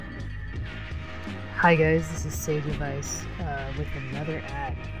Hi guys, this is Sage Advice with another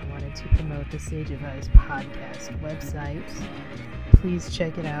ad. I wanted to promote the Sage Advice podcast website. Please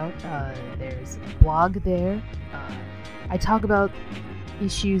check it out. There's a blog there. I talk about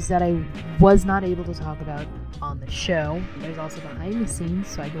issues that I was not able to talk about on the show. There's also behind the scenes,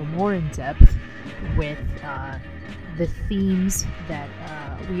 so I go more in depth with the themes that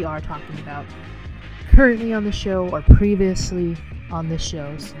we are talking about currently on the show or previously on the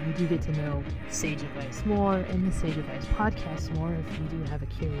show, so you do get to know Sage Advice more and the Sage Advice podcast more if you do have a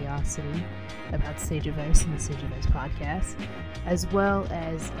curiosity about Sage Advice and the Sage Advice podcast, as well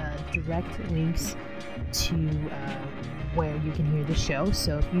as direct links to where you can hear the show.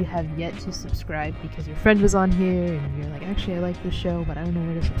 So if you have yet to subscribe because your friend was on here and you're like, actually I like this show but I don't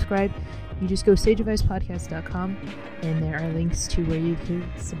know where to subscribe, you just go sageadvicepodcast.com and there are links to where you can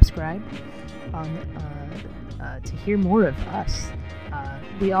subscribe to hear more of us.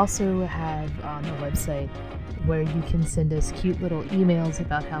 We also have on the website where you can send us cute little emails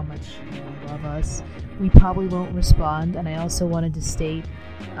about how much you love us. We probably won't respond, and I also wanted to state,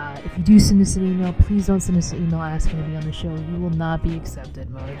 if you do send us an email, please don't send us an email asking to be on the show. You will not be accepted,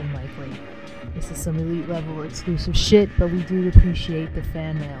 more than likely. This is some elite level exclusive shit, but we do appreciate the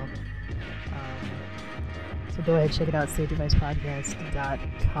fan mail. So go ahead, check it out,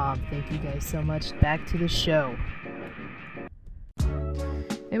 sageadvicepodcast.com. Thank you guys so much. Back to the show.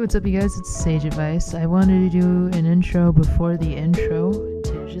 Hey, what's up, you guys? It's Sage Advice. I wanted to do an intro before the intro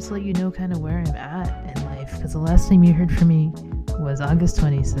to just let you know kind of where I'm at in life, because the last time you heard from me was August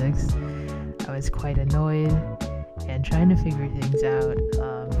 26th. I was quite annoyed and trying to figure things out,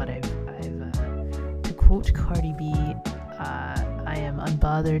 but I've to quote Cardi B, I am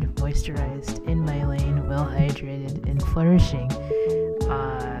unbothered, moisturized, in my lane, well hydrated, and flourishing.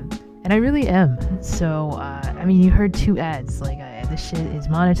 And I really am. So, I mean, you heard two ads. Like, this shit is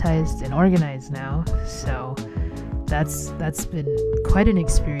monetized and organized now. So, that's been quite an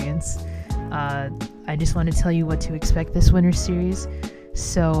experience. I just want to tell you what to expect this winter series.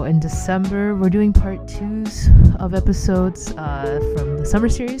 So, in December, we're doing part 2s of episodes from the summer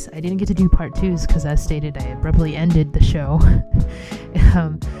series. I didn't get to do part 2s because, as stated, I abruptly ended the show.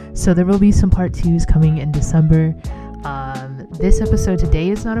 So, there will be some part 2s coming in December. This episode today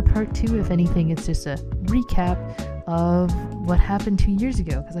is not a part 2. If anything, it's just a recap of what happened 2 years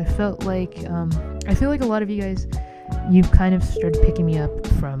ago, because I feel like a lot of you guys, you've kind of started picking me up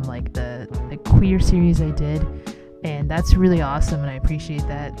from like the queer series I did, and that's really awesome, and I appreciate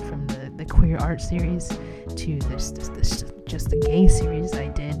that. From the queer art series to this just the gay series I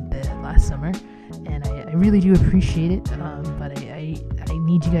did the last summer, and I really do appreciate it, but I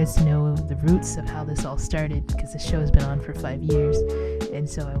need you guys to know the roots of how this all started, because the show has been on for 5 years, and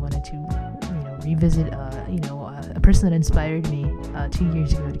so I wanted to revisit a person that inspired me 2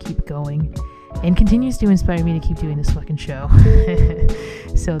 years ago to keep going and continues to inspire me to keep doing this fucking show.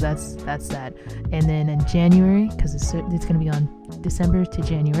 So that's that. And then in January, because it's going to be on December to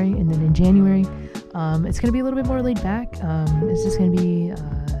January, and then in January it's going to be a little bit more laid back. It's just going to be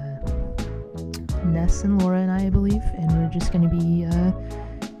Ness and Laura and I believe, and we're just going to be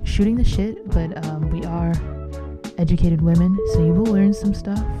shooting the shit, but we are educated women, so you will learn some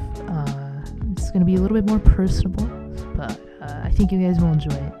stuff. It's going to be a little bit more personable, but I think you guys will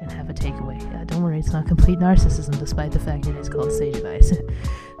enjoy it and have a takeaway. Don't worry, it's not complete narcissism, despite the fact it is called Sage Advice.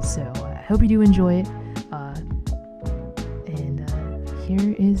 So I hope you do enjoy it, and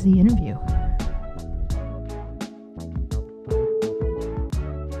here is the interview.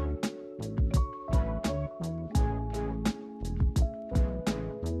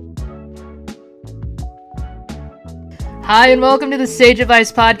 Hi, and welcome to the Sage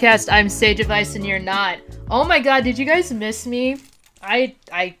Advice podcast. I'm Sage Advice, and you're not. Oh my god, did you guys miss me? I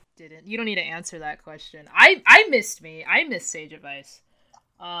didn't. You don't need to answer that question. I missed me. I missed Sage Advice.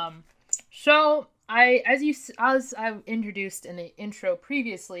 So as I introduced in the intro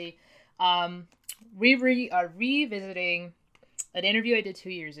previously, we are revisiting an interview I did 2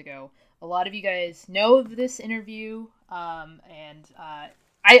 years ago. A lot of you guys know of this interview, and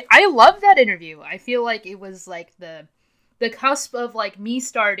I love that interview. I feel like it was like the cusp of like me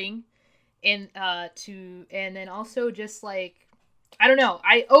starting and then also just like, I don't know,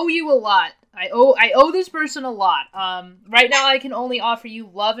 I owe you a lot. I owe this person a lot. Right now I can only offer you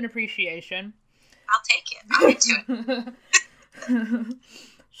love and appreciation. I'll take it. I'll into it.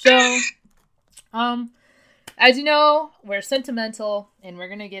 So, as you know, we're sentimental and we're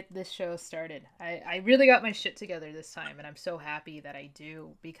gonna get this show started. I really got my shit together this time, and I'm so happy that I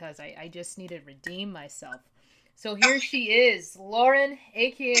do, because I just need to redeem myself. So here she is, Lauren,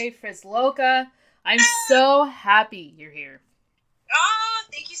 aka Frizloka. I'm so happy you're here. Oh,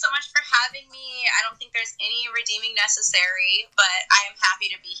 thank you so much for having me. I don't there's any redeeming necessary, but I am happy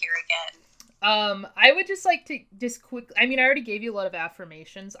to be here again. I would just like to I already gave you a lot of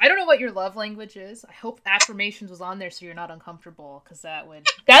affirmations. I don't know what your love language is. I hope affirmations was on there so you're not uncomfortable, because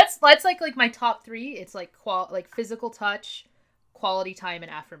that's like my top 3. It's like physical touch, quality time,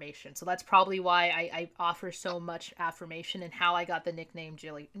 and affirmation. So that's probably why I offer so much affirmation, and how I got the nickname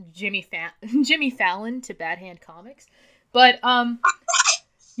Jimmy Fallon to Bad Hand Comics. But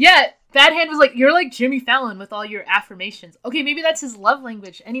yeah, Bad Hand was like, you're like Jimmy Fallon with all your affirmations. Okay, maybe that's his love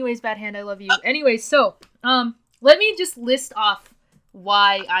language. Anyways, Bad Hand, I love you. Anyways, so let me just list off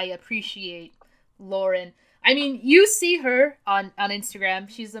why I appreciate Lauren. I mean, you see her on Instagram.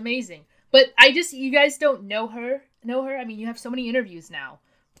 She's amazing. But you guys don't know her. I mean, you have so many interviews now.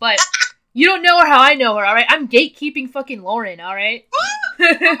 But you don't know her how I know her, all right? I'm gatekeeping fucking Lauren, all right? Oh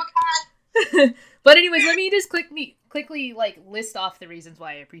my God. But anyways, let me just quickly like list off the reasons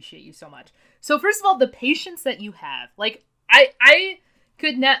why I appreciate you so much. So first of all, the patience that you have. Like I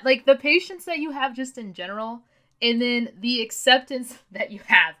could not, like, the patience that you have just in general, and then the acceptance that you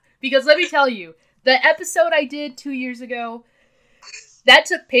have. Because let me tell you, the episode I did 2 years ago, that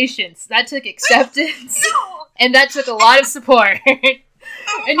took patience, that took acceptance, and that took a lot of support. And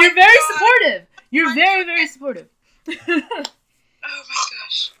you're very supportive. You're very, very supportive. Oh my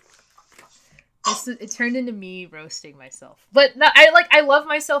gosh. It turned into me roasting myself. But I love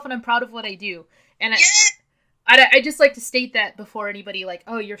myself, and I'm proud of what I do. And I just like to state that before anybody like,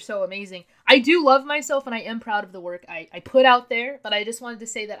 oh, you're so amazing. I do love myself, and I am proud of the work I put out there. But I just wanted to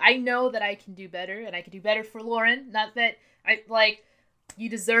say that I know that I can do better, and I can do better for Lauren. Not that you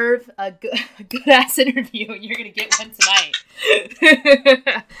deserve a good ass interview, and you're gonna get one tonight.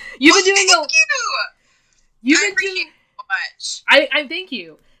 You've been doing Thank you. I appreciate it so much. I thank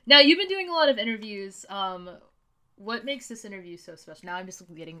you. Now, you've been doing a lot of interviews. What makes this interview so special? Now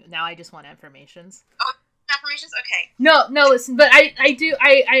I just want affirmations. Oh, affirmations? Okay. No, listen, but I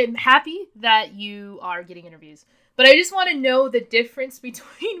am happy that you are getting interviews. But I just want to know the difference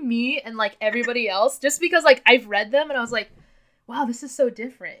between me and, like, everybody else. Just because, like, I've read them and I was like, wow, this is so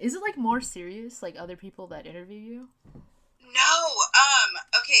different. Is it, like, more serious, like, other people that interview you? No,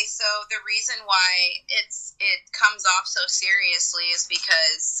 okay, so the reason why it comes off so seriously is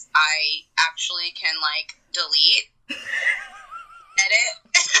because I actually can, like, delete, edit,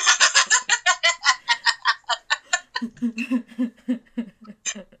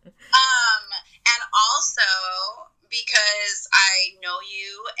 and also because I know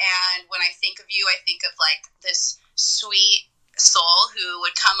you, and when I think of you, I think of, like, this sweet soul who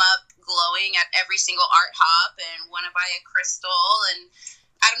would come up glowing at every single art hop and want to buy a crystal, and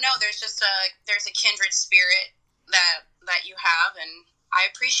I don't know, there's a kindred spirit that you have, and I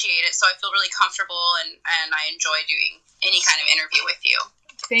appreciate it, so I feel really comfortable, and I enjoy doing any kind of interview with you.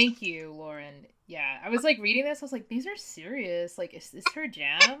 Thank you, Lauren. Yeah, I was like reading this, I was like, these are serious, like, is this her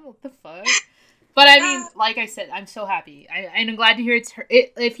jam? What the fuck? But I mean, like I said, I'm so happy. I'm glad to hear it's her.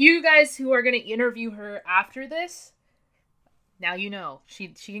 If you guys who are going to interview her after this, now you know. She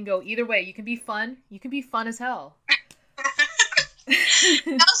can go either way. You can be fun. You can be fun as hell. Also,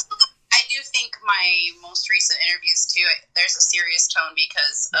 I do think my most recent interviews, too, there's a serious tone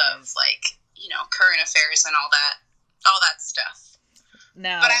because of, like, you know, current affairs and all that stuff.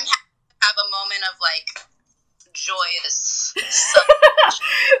 No. But I'm happy to have a moment of, like, joyous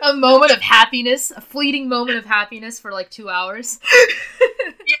a moment of happiness, a fleeting moment of happiness for like 2 hours.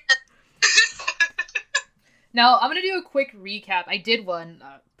 Yes. Now I'm gonna do a quick recap. I did one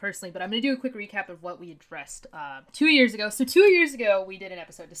personally, but I'm gonna do a quick recap of what we addressed 2 years ago. So 2 years ago we did an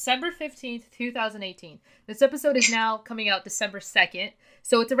episode, December 15th, 2018. This episode is now coming out December 2nd,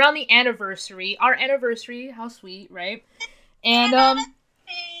 so it's around the anniversary, our anniversary. How sweet, right? And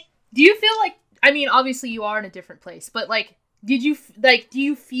do you feel like, I mean, obviously you are in a different place, but like, do you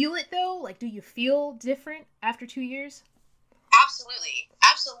feel it though? Like, do you feel different after 2 years? Absolutely.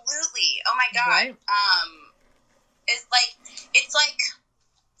 Oh my God. Right. It's like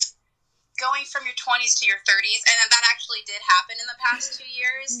going from your 20s to your 30s, and that actually did happen in the past 2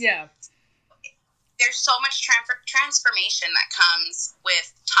 years. Yeah. There's so much transformation that comes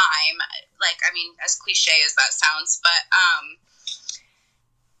with time. Like, I mean, as cliche as that sounds, but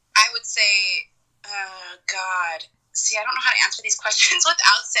I would say, God, see, I don't know how to answer these questions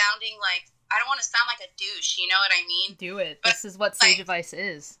without sounding like, I don't want to sound like a douche, you know what I mean? Do it. But this is what Sage Advice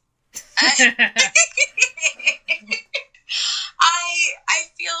is. I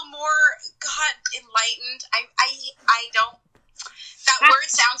feel more, God, enlightened. I don't, that word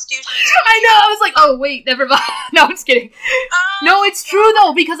sounds douchey. I know, I was like, oh, wait, never mind. No, I'm just kidding. No, it's true,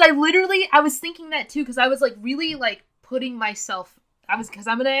 though, because I was thinking that, too, because I was, like, really, like, putting myself because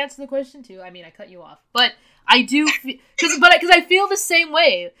I'm gonna answer the question too. I mean, I cut you off, but I do because I feel the same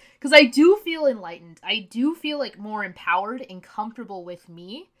way. Because I do feel enlightened. I do feel like more empowered and comfortable with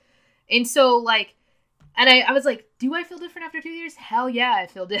me, and so like, and I was like, do I feel different after 2 years? Hell yeah, I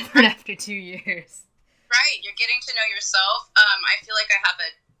feel different after 2 years. Right, you're getting to know yourself. I feel like I have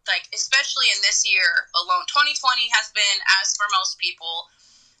especially in this year alone, 2020 has been, as for most people,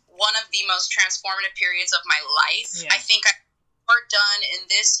 one of the most transformative periods of my life. Yeah. I think I've more done in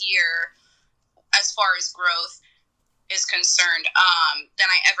this year as far as growth is concerned than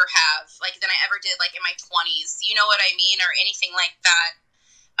I ever have, than I ever did in my 20s. You know what I mean? Or anything like that.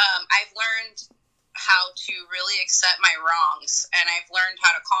 I've learned how to really accept my wrongs, and I've learned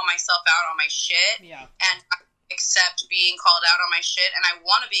how to call myself out on my shit. Yeah. And accept being called out on my shit, and I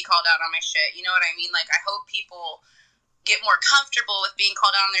want to be called out on my shit. You know what I mean? I hope people get more comfortable with being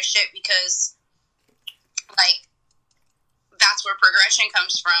called out on their shit, because that's where progression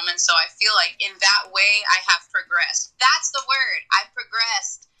comes from. And so I feel like in that way I have progressed. That's the word. I've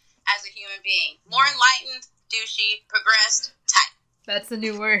progressed as a human being. More enlightened, douchey, progressed, tight. That's the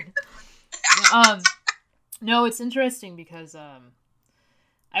new word. No, it's interesting because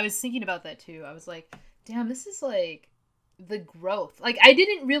I was thinking about that too. I was like, damn, this is the growth. I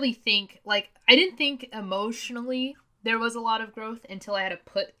didn't really think I didn't think emotionally there was a lot of growth until I had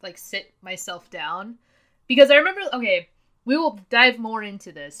to sit myself down. Because I remember, okay, we will dive more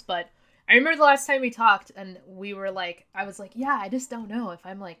into this, but I remember the last time we talked and we were I was like, yeah, I just don't know if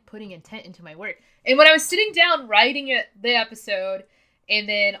I'm putting intent into my work. And when I was sitting down writing the episode and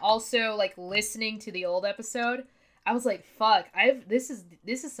then also listening to the old episode, I was like, fuck, this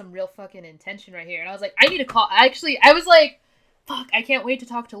is some real fucking intention right here. And I was like, I need to call. Actually, I was like, fuck, I can't wait to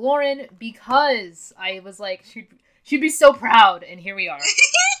talk to Lauren, because I was like, she'd be so proud. And here we are.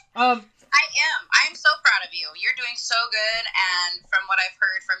 I'm so proud of you. You're doing so good, and from what I've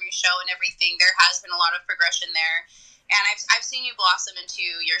heard from your show and everything, there has been a lot of progression there. And I've seen you blossom into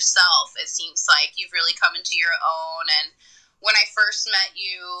yourself. It seems like you've really come into your own. And when I first met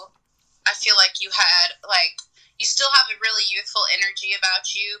you, I feel like you had you still have a really youthful energy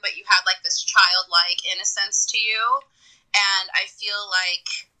about you, but you had this childlike innocence to you. And I feel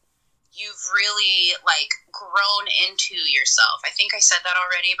like you've really grown into yourself. I think I said that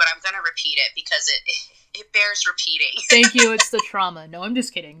already, but I'm going to repeat it because it bears repeating. Thank you. It's the trauma. No, I'm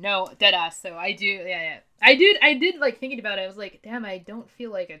just kidding. No, dead ass. So I do. Yeah. I did thinking about it. I was like, damn, I don't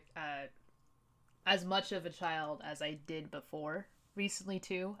feel as much of a child as I did before recently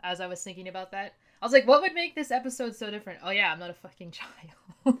too, as I was thinking about that. I was like, what would make this episode so different? Oh yeah, I'm not a fucking child.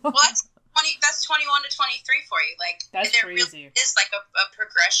 Well, that's 21 to 23 for you. That's there crazy. Really is a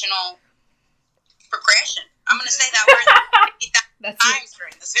progression. I'm going to say that word that's times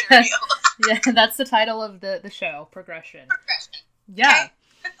during this interview. Yeah, that's the title of the show, Progression. Okay. Yeah.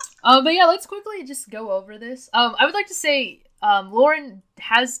 But yeah, let's quickly just go over this. I would like to say, Lauren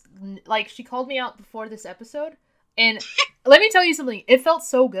has, she called me out before this episode, and let me tell you something, it felt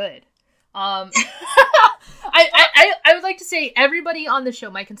so good. I would like to say everybody on the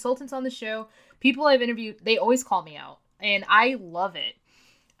show, my consultants on the show, people I've interviewed, they always call me out, and I love it.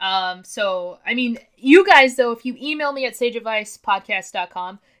 So, I mean, you guys, though, if you email me at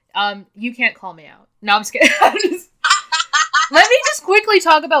sageadvicepodcast.com, you can't call me out. No, I'm just kidding. Let me just quickly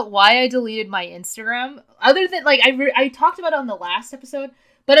talk about why I deleted my Instagram. Other than, I talked about it on the last episode,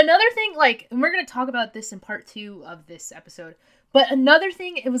 but another thing, and we're going to talk about this in part 2 of this episode, but another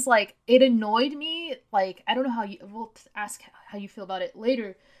thing, it was, it annoyed me, I don't know we'll ask how you feel about it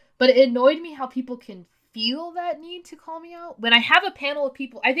later, but it annoyed me how people can feel that need to call me out. When I have a panel of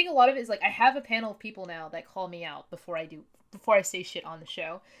people, I think a lot of it is, I have a panel of people now that call me out before I say shit on the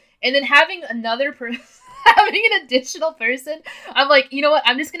show. And then having another person, having an additional person, I'm like, you know what,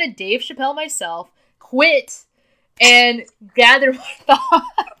 I'm just gonna Dave Chappelle myself, quit, and gather my thoughts.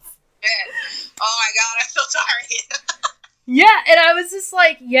 Oh my god, I feel sorry. Yeah, and I was just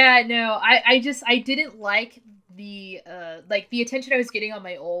like, yeah, no, I didn't like the attention I was getting on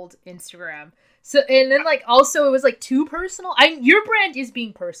my old Instagram. So, and then also it was too personal. Your brand is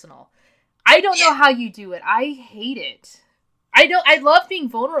being personal. I don't know how you do it. I hate it. I love being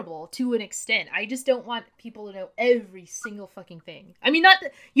vulnerable to an extent. I just don't want people to know every single fucking thing. I mean, I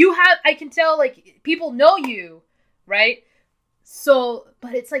can tell people know you, right? So,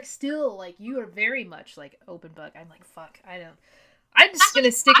 but it's still you are very much open book. I'm like, fuck, I'm just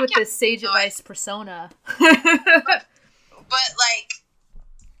gonna stick with this Sage Advice persona. But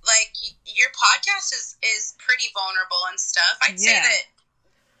your podcast is pretty vulnerable and stuff. I'd say that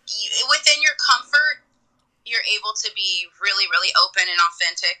within your comfort, you're able to be really, really open and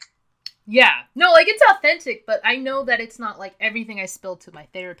authentic. Yeah. No, like, it's authentic, but I know that it's not, like, everything I spilled to my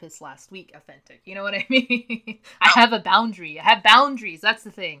therapist last week authentic. You know what I mean? I have a boundary. I have boundaries. That's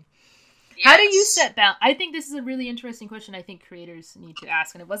the thing. Yes. How do you set I think this is a really interesting question I think creators need to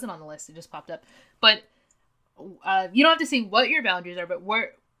ask, and it wasn't on the list. It just popped up. But you don't have to say what your boundaries are, but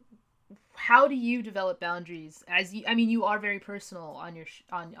how do you develop boundaries? You are very personal on your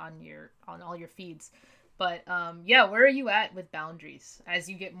on all your feeds. But, where are you at with boundaries as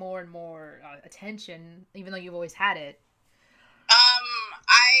you get more and more attention, even though you've always had it?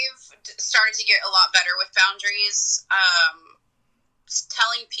 I've started to get a lot better with boundaries.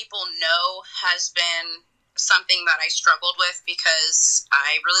 Telling people no has been something that I struggled with because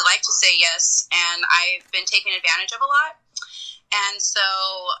I really like to say yes, and I've been taken advantage of a lot. And so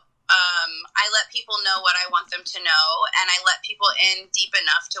I let people know what I want them to know, and I let people in deep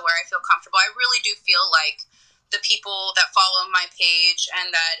enough to where I feel comfortable. I really do feel like the people that follow my page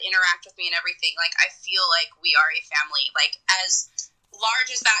and that interact with me and everything, like, I feel like we are a family. Like, as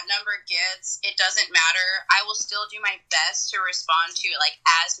large as that number gets, it doesn't matter. I will still do my best to respond to, like,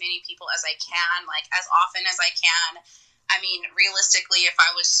 as many people as I can, like, as often as I can. I mean, realistically, if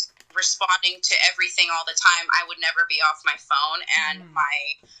I was responding to everything all the time, I would never be off my phone. And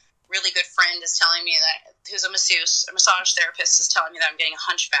my really good friend is telling me that, who's a massage therapist, is telling me that I'm getting a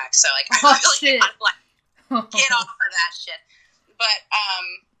hunchback. So, like, I really gotta, like, get off of that shit. But,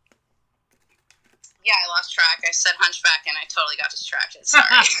 yeah, I lost track. I said hunchback and I totally got distracted.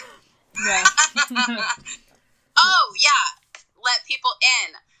 Sorry. Yeah. Oh, yeah. Let people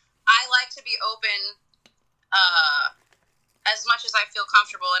in. I like to be open as much as I feel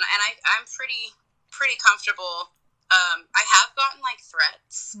comfortable. And I'm pretty comfortable. I have gotten, like,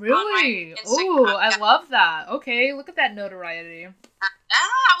 threats. Really? Ooh, I love that. Okay, look at that notoriety.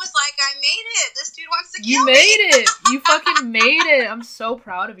 I was like, I made it. This dude wants to kill me. You made it. You fucking made it. I'm so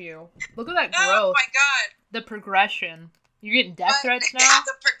proud of you. Look at that growth. Oh, my God. The progression. You're getting death threats now? Yeah,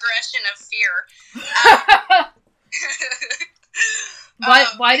 the progression of fear.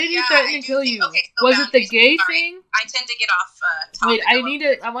 Why did he threaten to kill you? Okay, so was it the gay thing? I tend to get off topic.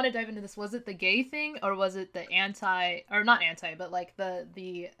 Wait, I want to dive into this. Was it the gay thing, or was it the but like the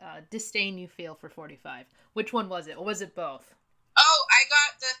disdain you feel for 45? Which one was it? Or was it both? Oh, I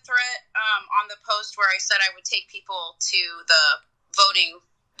got the threat on the post where I said I would take people to the voting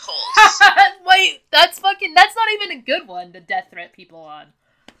polls. Wait, that's not even a good one to death threat people on.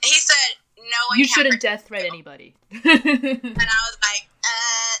 He said, no one You shouldn't death threat anybody. And I was like,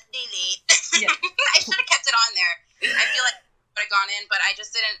 delete. Yeah. I should have kept it on there. I feel like I would have gone in, but I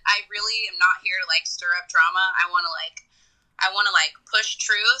just didn't. I really am not here to, like, stir up drama. I want to push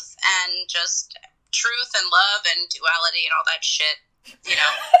truth and just truth and love and duality and all that shit, you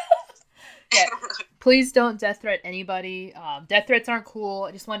know? Yeah. Please don't death threat anybody. Death threats aren't cool.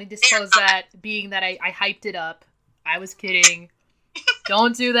 I just want to disclose that, being that I hyped it up. I was kidding.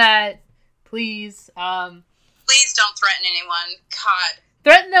 Don't do that. Please. Please don't threaten anyone. God.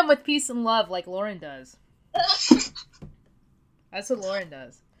 Threaten them with peace and love like Lauren does. That's what Lauren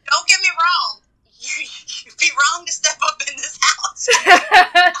does. Don't get me wrong. You'd be wrong to step up in this house.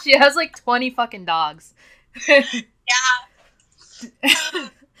 She has like 20 fucking dogs. Yeah.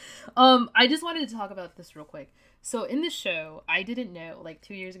 I just wanted to talk about this real quick. So in the show, I didn't know, like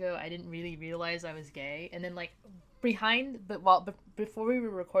 2 years ago, I didn't really realize I was gay. And then like before we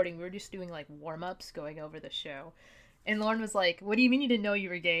were recording, we were just doing like warm-ups going over the show. And Lauren was like, what do you mean you didn't know you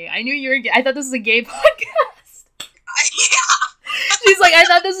were gay? I knew you were gay. I thought this was a gay podcast. Yeah. She's like, I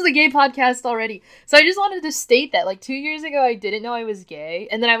thought this was a gay podcast already. So I just wanted to state that, like, 2 years ago, I didn't know I was gay.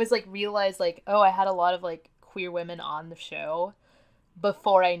 And then I was like, realized, like, oh, I had a lot of, like, queer women on the show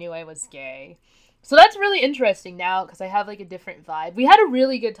before I knew I was gay. So that's really interesting now, because I have, like, a different vibe. We had a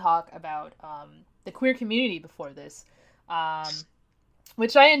really good talk about the queer community before this,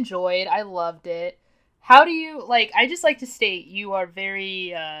 which I enjoyed. I loved it. How do you, like, I just like to state you are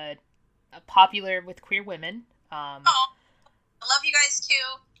very popular with queer women. I love you guys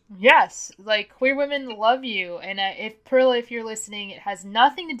too. Yes, like, queer women love you. And if Perla, if you're listening, it has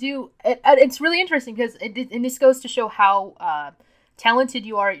nothing to do, it's really interesting because and this goes to show how talented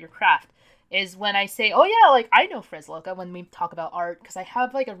you are at your craft, is when I say, oh yeah, like, I know Fresloca when we talk about art, because I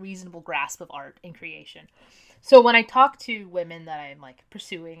have, like, a reasonable grasp of art and creation. So when I talk to women that I'm, like,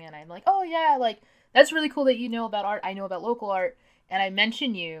 pursuing, and I'm like, oh yeah, like, that's really cool that you know about art, I know about local art, and I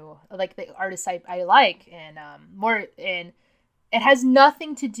mention you, like, the artists I like, and and it has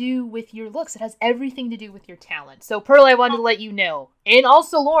nothing to do with your looks. It has everything to do with your talent. So, Pearl, I wanted to let you know. And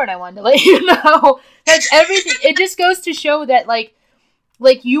also, Lauren, I wanted to let you know. That's everything. It just goes to show that, like,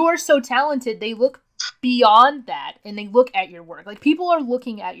 you are so talented, they look beyond that, and they look at your work. Like, people are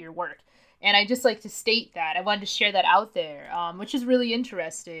looking at your work. And I just like to state that. I wanted to share that out there, which is really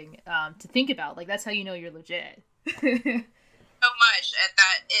interesting to think about. Like, that's how you know you're legit. So much at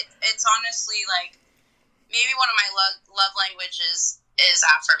that. It's honestly like maybe one of my love languages is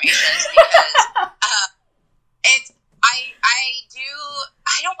affirmations because it's I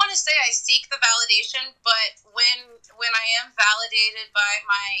don't want to say I seek the validation, but when I am validated by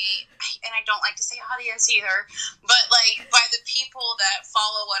and I don't like to say audience either, but like by the people that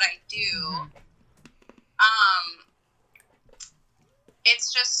follow what I do,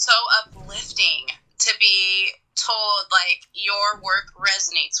 it's just so uplifting to be told like your work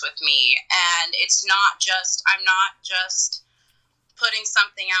resonates with me, and I'm not just putting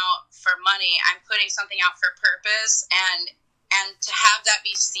something out for money. I'm putting something out for purpose, and to have that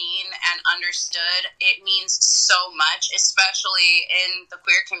be seen and understood, it means so much, especially in the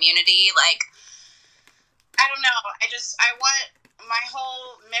queer community. Like, I don't know. My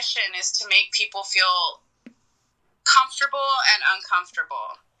whole mission is to make people feel comfortable and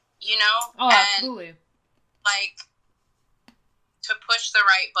uncomfortable, you know? Oh, absolutely. Like, to push the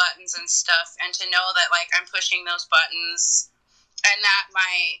right buttons and stuff, and to know that, like, I'm pushing those buttons, and that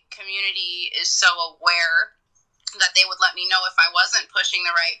my community is so aware that they would let me know if I wasn't pushing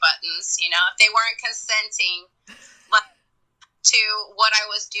the right buttons, you know, if they weren't consenting to what I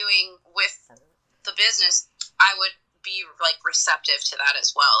was doing with the business, I would be, like, receptive to that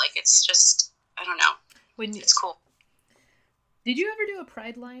as well. Like, it's just, I don't know. It's cool. Did you ever do a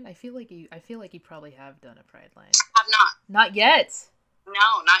Pride line? I feel like you probably have done a Pride line. I have not. Not yet.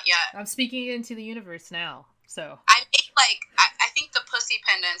 No, not yet. I'm speaking into the universe now. So I made I think the pussy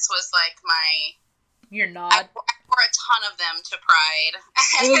pendants was like your nod. I wore a ton of them to Pride.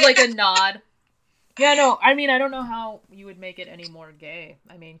 It was like a nod. Yeah, no, I mean, I don't know how you would make it any more gay.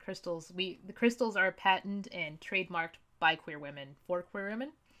 I mean, the crystals are patented and trademarked by queer women for queer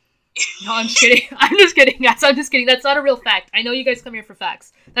women. No, I'm just kidding. I'm just kidding, guys. I'm just kidding. That's not a real fact. I know you guys come here for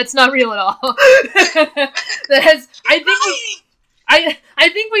facts. That's not real at all. I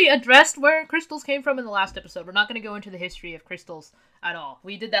think we addressed where crystals came from in the last episode. We're not going to go into the history of crystals at all.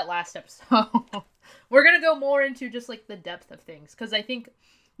 We did that last episode. We're going to go more into just, like, the depth of things. Because I think,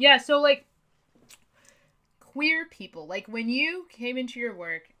 yeah, so, like, queer people, like, when you came into your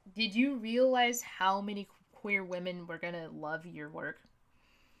work, did you realize how many queer women were going to love your work?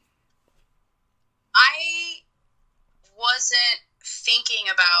 I wasn't thinking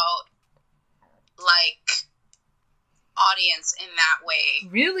about, like, audience in that way.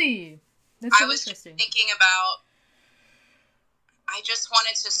 Really? That's so interesting. I was thinking about, I just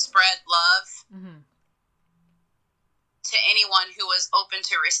wanted to spread love to anyone who was open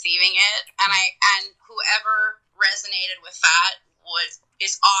to receiving it, and whoever resonated with that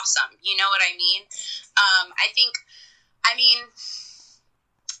is awesome. You know what I mean?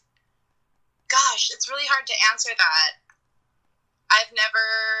 Gosh, it's really hard to answer that. I've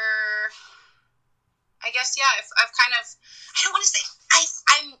kind of, I don't want to say,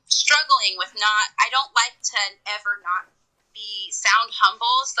 I'm struggling with I don't like to ever not sound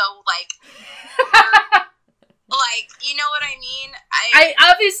humble, so, like, like, you know what I mean? I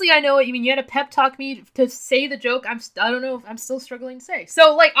obviously, I know what you mean. You had to pep talk me to say the joke. I don't know if I'm still struggling to say.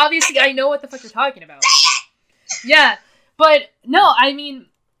 So, like, obviously, I know what the fuck you're talking about. Yeah, but, no, I mean,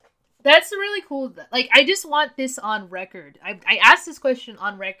 that's really cool. Like, I just want this on record. I asked this question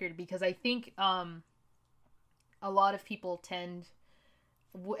on record because I think a lot of people tend,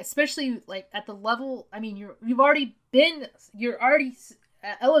 especially, like, at the level, I mean, you're already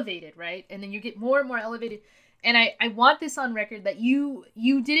elevated, right? And then you get more and more elevated. And I want this on record that you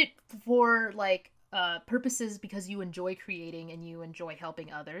did it for, like, purposes because you enjoy creating and you enjoy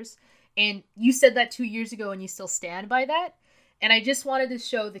helping others. And you said that 2 years ago and you still stand by that. And I just wanted to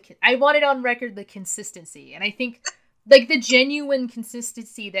show I wanted on record the consistency. And I think, like, the genuine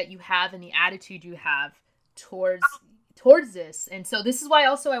consistency that you have and the attitude you have towards this. And so this is why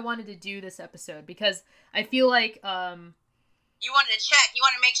also I wanted to do this episode, because I feel like you wanted to check, you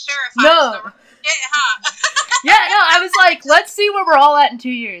wanted to make sure if I was the right shit, huh? Yeah, no, I was like, let's see where we're all at in 2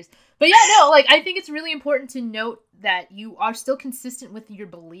 years. But yeah, no, like, I think it's really important to note that you are still consistent with your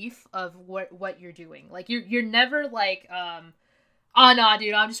belief of what you're doing. Like, you're never like, oh no,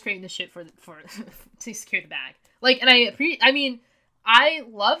 dude, I'm just creating this shit for to secure the bag. Like, and I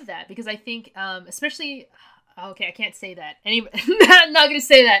love that because I think, especially, okay, I can't say that. I'm not gonna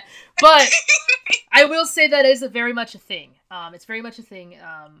say that, but I will say that is very much a thing. It's very much a thing.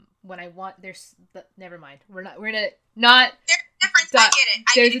 When I want, never mind. We're gonna not. There's a difference. I get it.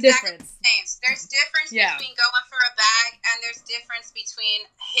 There's a difference. There's difference between going for a bag and there's difference between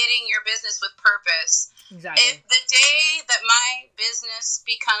hitting your business with purpose. Exactly. The day that my business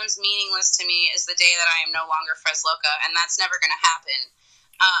becomes meaningless to me is the day that I am no longer Fres Loca, and that's never going to happen.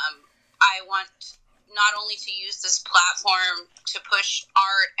 I want not only to use this platform to push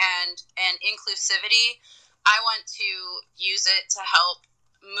art and inclusivity, I want to use it to help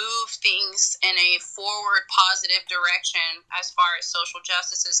move things in a forward positive direction as far as social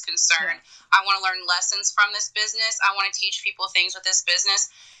justice is concerned. Yeah. I want to learn lessons from this business. I want to teach people things with this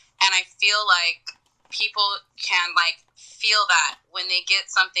business, and I feel like people can like feel that when they get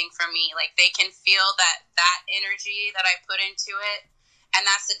something from me. Like they can feel that energy that I put into it. And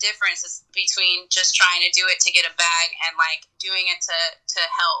that's the difference between just trying to do it to get a bag and like doing it to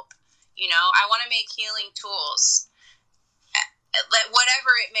help. You know, I want to make healing tools,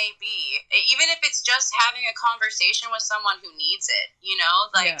 whatever it may be, even if it's just having a conversation with someone who needs it, you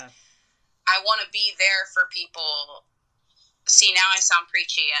know, like I want to be there for people. See, now I sound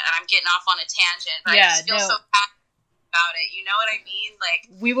preachy and I'm getting off on a tangent, but I just feel so passionate about it. You know what I mean?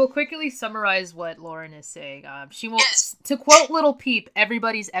 Like, we will quickly summarize what Lauren is saying. She wants to quote Little Peep,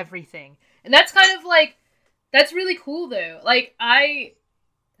 "Everybody's everything," and that's kind of like, that's really cool though. Like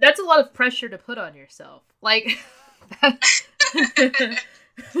that's a lot of pressure to put on yourself. Like that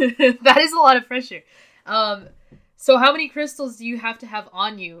is a lot of pressure. So how many crystals do you have to have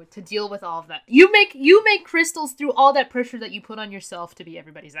on you to deal with all of that? You make crystals through all that pressure that you put on yourself to be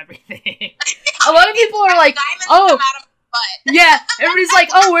everybody's everything. A lot of people are like, oh, yeah. Everybody's like,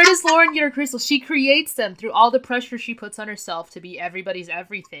 oh, where does Lauren get her crystals? She creates them through all the pressure she puts on herself to be everybody's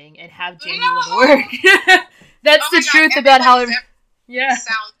everything and have genuine work. That's the truth about how. Sounds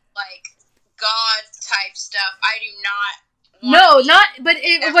like God type stuff. I do not. But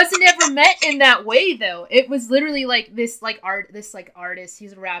it wasn't ever meant in that way though. It was literally like this artist,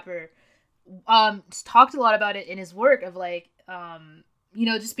 he's a rapper, talked a lot about it in his work of like, you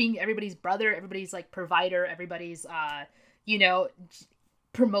know, just being everybody's brother, everybody's like provider, everybody's, you know,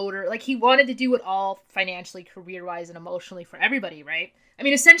 promoter. Like he wanted to do it all financially, career-wise, and emotionally for everybody, right? I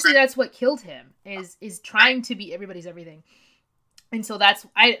mean, essentially that's what killed him, is trying to be everybody's everything. And so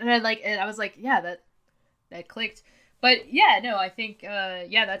I was like, yeah, that clicked. But yeah, no, I think,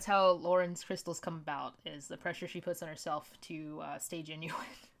 that's how Lauren's crystals come about, is the pressure she puts on herself to stay genuine.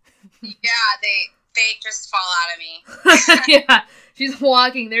 Yeah, they just fall out of me. Yeah, she's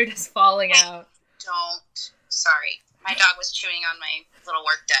walking, they're just falling out. Sorry, my dog was chewing on my little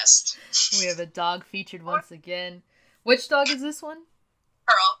work desk. We have a dog featured once again. Which dog is this one?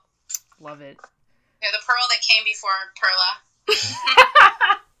 Pearl. Love it. Yeah, the Pearl that came before Perla.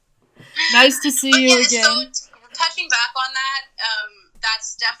 Nice to see you again. So, touching back on that,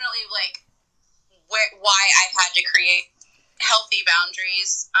 that's definitely like why I've had to create healthy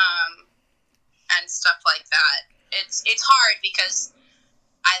boundaries and stuff like that. It's hard because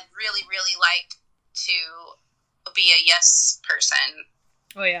I really, really like to be a yes person.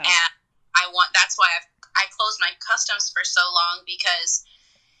 Oh yeah. And that's why I closed my customs for so long, because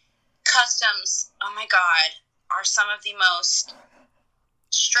customs, oh my God, are some of the most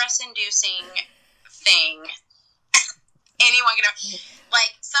stress-inducing thing anyone can do.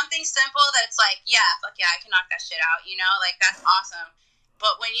 Like something simple that's like, fuck yeah, I can knock that shit out, you know, like that's awesome.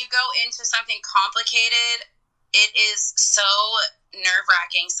 But when you go into something complicated, it is so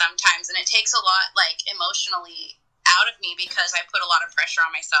nerve-wracking sometimes, and it takes a lot like emotionally out of me because I put a lot of pressure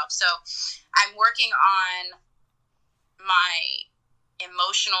on myself. So I'm working on my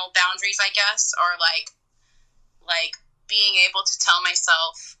emotional boundaries, I guess, or like being able to tell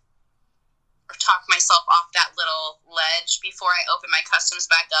myself or talk myself off that little ledge before I open my customs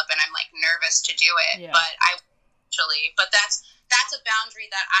back up, and I'm like nervous to do it. Yeah. But that's a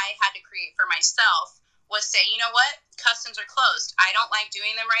boundary that I had to create for myself, was say, you know what, customs are closed. I don't like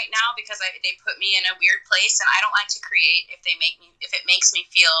doing them right now because they put me in a weird place, and I don't like to create if it makes me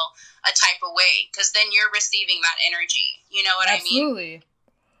feel a type of way, because then you're receiving that energy. You know what I mean? Absolutely.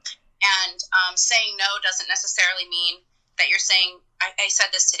 And saying no doesn't necessarily mean that you're saying, I said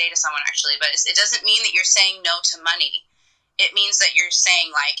this today to someone actually, but it doesn't mean that you're saying no to money. It means that you're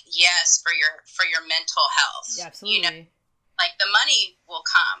saying like yes for your mental health. Yeah, absolutely. You know, like the money will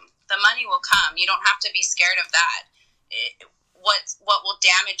come. The money will come. You don't have to be scared of that. What will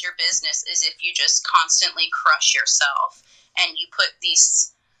damage your business is if you just constantly crush yourself and you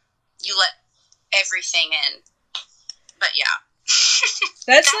let everything in. But yeah,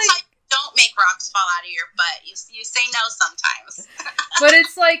 that's like, how you don't make rocks fall out of your butt. You say no sometimes. But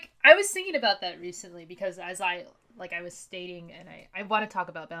it's like, I was thinking about that recently, because as I was stating, and I want to talk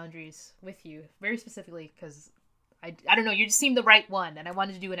about boundaries with you very specifically, because I don't know, you just seemed the right one, and I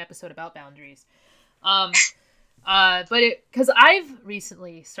wanted to do an episode about boundaries. Because I've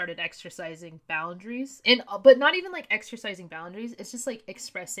recently started exercising boundaries, but not even like exercising boundaries. It's just like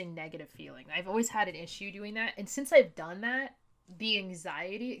expressing negative feeling. I've always had an issue doing that, and since I've done that, the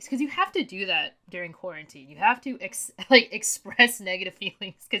anxiety, because you have to do that during quarantine. You have to express negative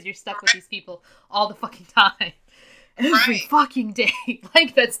feelings because you're stuck with these people all the fucking time, every fucking day.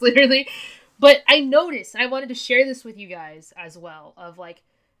 Like that's literally. But I noticed, and I wanted to share this with you guys as well, of like,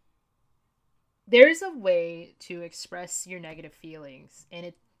 there's a way to express your negative feelings,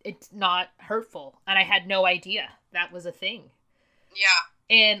 and it's not hurtful. And I had no idea that was a thing. Yeah.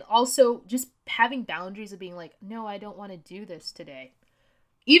 And also just having boundaries of being like, no, I don't want to do this today.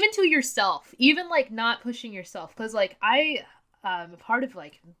 Even to yourself, even like not pushing yourself. Because like part of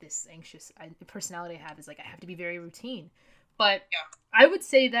like this anxious personality I have is like, I have to be very routine. But yeah. I would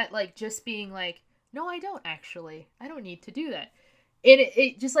say that like just being like, no, I don't need to do that.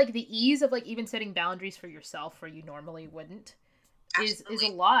 It just like the ease of like even setting boundaries for yourself where you normally wouldn't is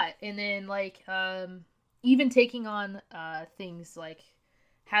a lot. And then like even taking on things like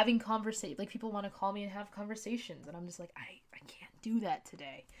having conversation, like people want to call me and have conversations, and I'm just like, I can't do that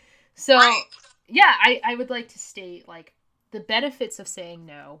today. So yeah, I would like to state like the benefits of saying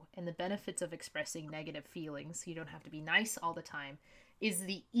no and the benefits of expressing negative feelings. You don't have to be nice all the time. Is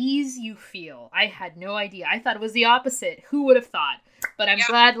the ease you feel. I had no idea. I thought it was the opposite. Who would have thought? But I'm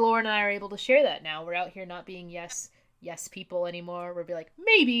glad Lauren and I are able to share that now. We're out here not being yes people anymore. We'll be like,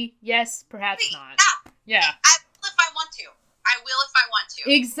 maybe, yes, perhaps not. Yeah. I will if I want to. I will if I want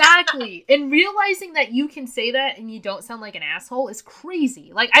to. Exactly. And realizing that you can say that and you don't sound like an asshole is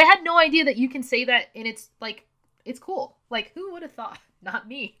crazy. Like, I had no idea that you can say that and it's like, it's cool. Like, who would have thought? Not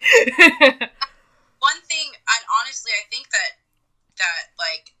me. One thing, and honestly, I think that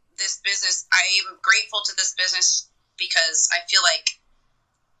like this business, I am grateful to this business because I feel like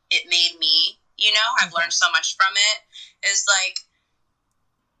it made me, I've learned so much from it, is like,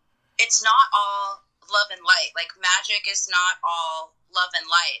 it's not all love and light. Like magic is not all love and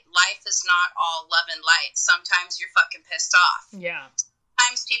light. Life is not all love and light. Sometimes you're fucking pissed off. Yeah.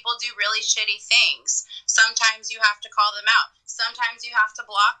 Sometimes people do really shitty things. Sometimes you have to call them out. Sometimes you have to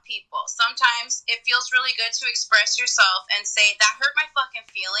block people. Sometimes it feels really good to express yourself and say, that hurt my fucking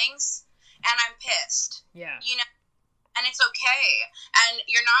feelings and I'm pissed. Yeah. And it's okay. And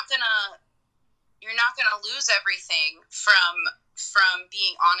you're not gonna lose everything from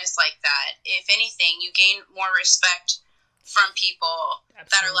being honest like that. If anything, you gain more respect from people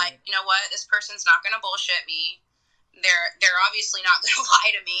that are like, you know what, this person's not gonna bullshit me. They're obviously not going to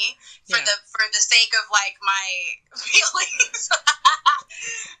lie to me for the sake of like my feelings.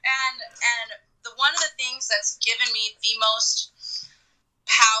 and the one of the things that's given me the most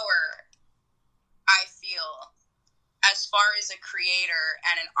power, I feel, as far as a creator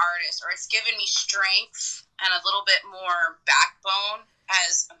and an artist, or it's given me strength and a little bit more backbone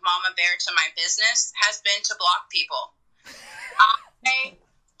as mama bear to my business, has been to block people. I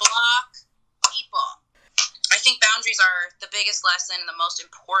block people. I think boundaries are the biggest lesson and the most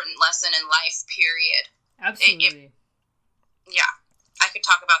important lesson in life, period. Absolutely. I could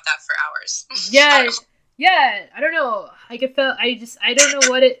talk about that for hours. Yeah. I don't know. Like I don't know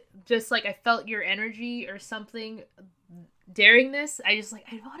what it, just like I felt your energy or something during this. I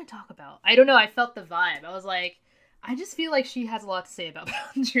want to talk about. I don't know. I felt the vibe. I was like, I just feel like she has a lot to say about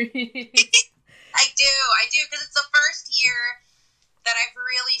boundaries. I do. Because it's the first year that I've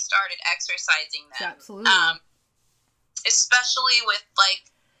really started exercising them. Absolutely. Especially with like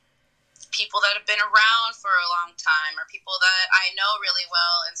people that have been around for a long time, or people that I know really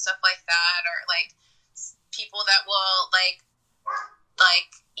well and stuff like that, or like people that will like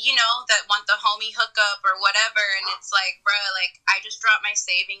that want the homie hookup or whatever, and it's like, bro, like I just dropped my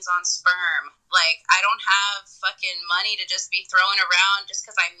savings on sperm. Like I don't have fucking money to just be throwing around just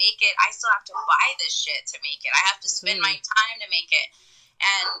because I make it. I still have to buy this shit to make it. I have to spend my time to make it,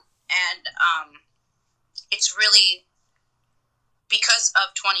 and it's really because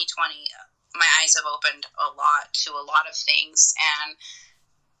of 2020. My eyes have opened a lot to a lot of things, and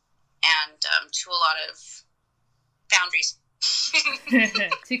to a lot of boundaries.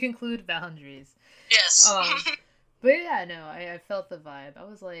 To conclude, boundaries. Yes. But yeah, no, I felt the vibe. I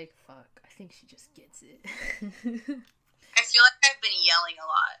was like, fuck, I think she just gets it. I feel like I've been yelling a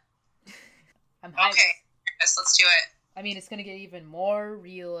lot. I'm hyped. Okay, yes, let's do it. I mean, it's gonna get even more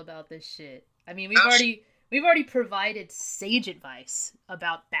real about this shit. I mean, we've already provided sage advice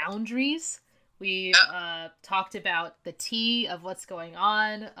about boundaries. We've talked about the tea of what's going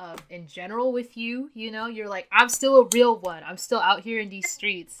on in general with you. You're like, I'm still a real one. I'm still out here in these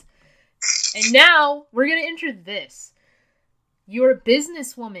streets. And now we're going to enter this. You're a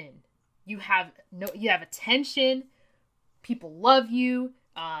businesswoman. you have attention, people love you,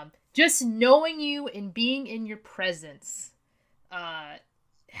 just knowing you and being in your presence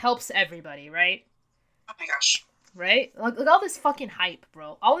helps everybody, right? Oh my gosh. Right? Look all this fucking hype,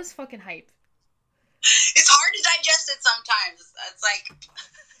 bro. All this fucking hype. It's hard to digest it sometimes. It's like,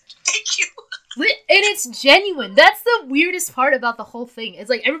 thank you. And it's genuine. That's the weirdest part about the whole thing. It's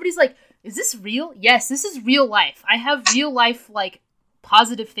like, everybody's like, is this real? Yes, this is real life. I have real life, like,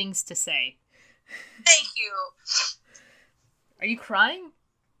 positive things to say. Thank you. Are you crying?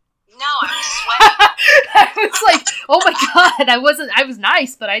 No, I'm sweating. I was like, oh my god, I was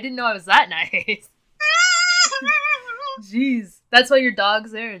nice, but I didn't know I was that nice. Jeez. That's why your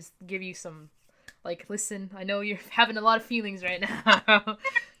dog's there, is to give you some, like, listen, I know you're having a lot of feelings right now.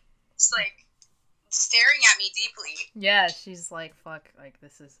 It's like staring at me deeply. Yeah, she's like, fuck, like,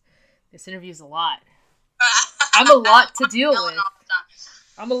 this interview's a lot. I'm a lot to deal with.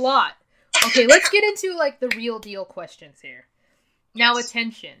 I'm a lot. Okay, let's get into, like, the real deal questions here. Now, Yes.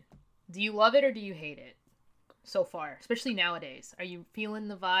 attention. Do you love it or do you hate it so far? Especially nowadays. Are you feeling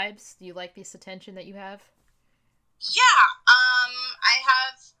the vibes? Do you like this attention that you have? Yeah, I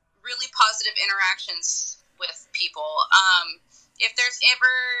have really positive interactions with people. If there's ever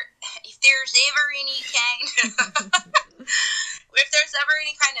any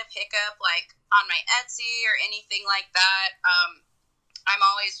kind of hiccup, like on my Etsy or anything like that, I'm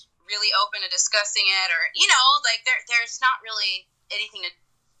always really open to discussing it, or, you know, like there's not really anything to.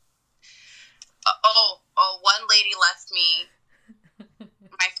 One lady left me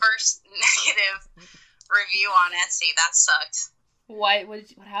my first negative review on Etsy. That sucked. Why? What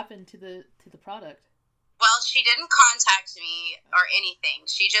happened to the product? Well, she didn't contact me or anything.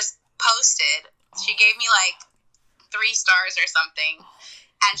 She just posted. She gave me like 3 stars or something,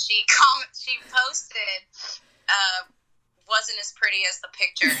 and she posted, wasn't as pretty as the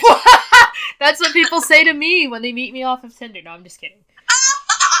pictures. That's what people say to me when they meet me off of Tinder. No, I'm just kidding.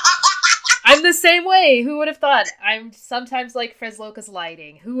 I'm the same way. Who would have thought? I'm sometimes like Fresloka's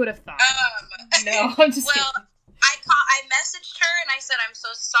lighting. Who would have thought? No, I'm just well, kidding. I messaged her and I said, I'm so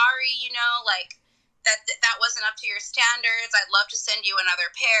sorry, you know, like, that wasn't up to your standards. I'd love to send you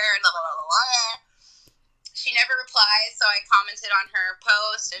another pair, blah, blah, blah, blah. She never replied, so I commented on her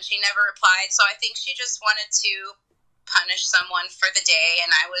post, and she never replied, so I think she just wanted to punish someone for the day,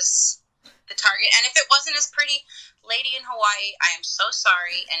 and I was the target. And if it wasn't as pretty, lady in Hawaii, I am so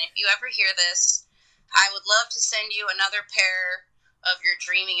sorry, and if you ever hear this, I would love to send you another pair of your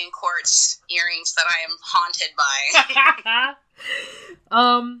Dreaming in Quartz earrings that I am haunted by.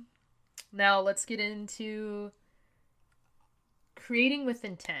 Now let's get into creating with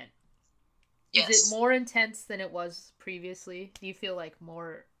intent. Yes. Is it more intense than it was previously? Do you feel like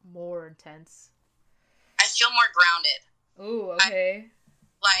more intense? I feel more grounded. Ooh, okay.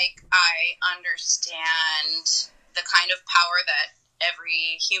 I understand the kind of power that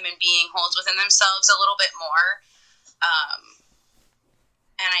every human being holds within themselves a little bit more.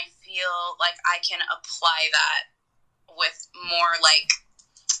 And I feel like I can apply that with more like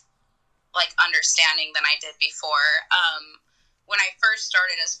understanding than I did before. When I first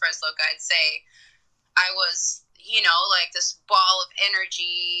started as Fresloka, I'd say I was, you know, like this ball of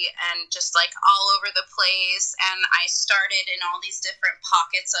energy and just like all over the place. And I started in all these different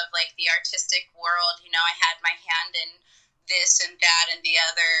pockets of like the artistic world. You know, I had my hand in this and that and the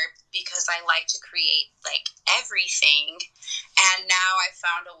other because I like to create like everything. And now I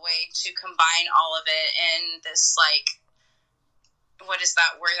found a way to combine all of it in this like, what is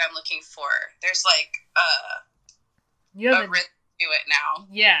that word I'm looking for? There's like a rhythm to it now.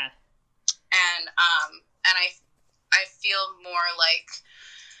 Yeah. And I feel more like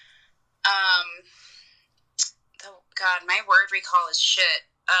God, my word recall is shit.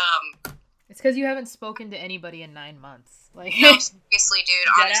 It's because you haven't spoken to anybody in 9 months. Like, no, seriously, dude.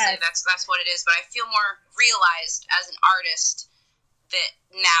 Honestly, Deadass. that's what it is. But I feel more realized as an artist that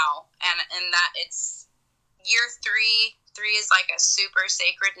now, and that it's year 3. 3 is like a super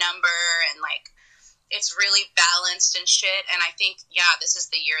sacred number, and like it's really balanced and shit. And I think, yeah, this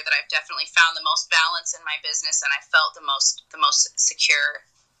is the year that I've definitely found the most balance in my business, and I felt the most secure.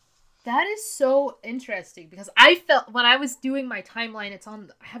 that is so interesting because I felt when I was doing my timeline, I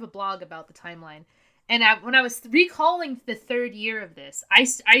have a blog about the timeline. And when I was recalling the 3rd year of this, I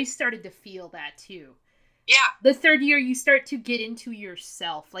started to feel that too. Yeah. The 3rd year, you start to get into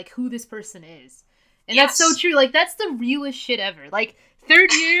yourself, like who this person is. And Yes. that's so true. Like, that's the realest shit ever. Like,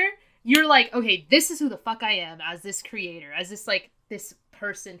 3rd year, you're like, okay, this is who the fuck I am as this creator, as this, like, this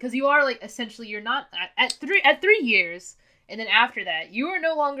person. Because you are, like, essentially, you're not, at 3 years, and then after that, you are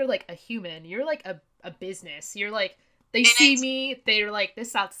no longer, like, a human. You're, like, a business. You're, like, They see me, they're like,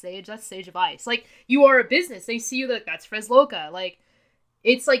 this not Sage, that's Sage of Ice. Like, you are a business. They see you, like, that's Fresloca. Like,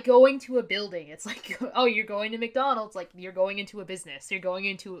 it's like going to a building. It's like, oh, you're going to McDonald's. Like, you're going into a business. You're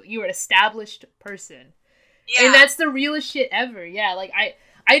an established person. Yeah. And that's the realest shit ever. Yeah, like, I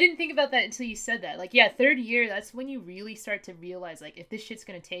didn't think about that until you said that. Like, yeah, third year, that's when you really start to realize, like, if this shit's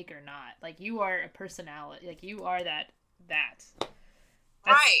gonna take or not. Like, you are a personality. Like, you are that. That's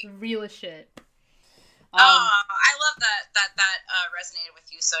right. The realest shit. I love that resonated with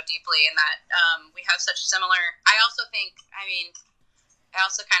you so deeply, and that we have such similar. I also kind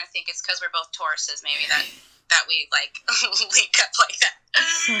of think it's because we're both Tauruses, maybe that we like link up like that.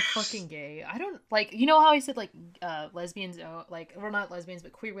 So fucking gay. I don't like. You know how I said like lesbians own, like, we're not lesbians,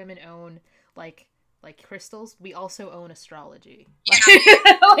 but queer women own like crystals. We also own astrology. Yeah.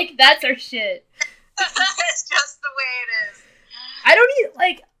 Like, that's our shit. It's just the way it is. I don't need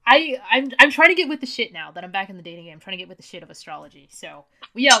like. I'm trying to get with the shit now that I'm back in the dating game. I'm trying to get with the shit of astrology. So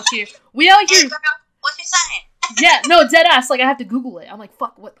we out here. Hey, girl, what you saying? Yeah, no, dead ass. Like, I have to Google it. I'm like,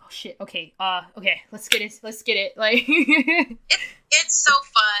 fuck, what? Oh shit. Okay, okay. Let's get it. Like, it's so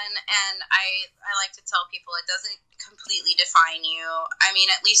fun, and I like to tell people it doesn't completely define you. I mean,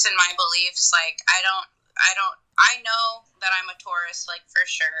 at least in my beliefs, like, I know that I'm a Taurus, like, for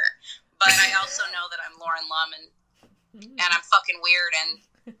sure, but I also know that I'm Lauren Lum, and I'm fucking weird, and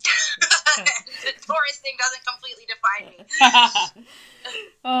the Taurus thing doesn't completely define me.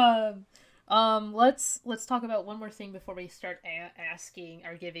 Let's talk about one more thing before we start asking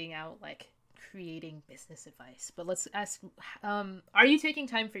or giving out like creating business advice. But let's ask, are you taking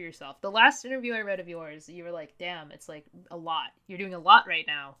time for yourself? The last interview I read of yours, you were like, damn, it's like a lot. You're doing a lot right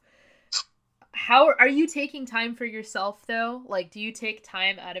now. How are you taking time for yourself though? Like, do you take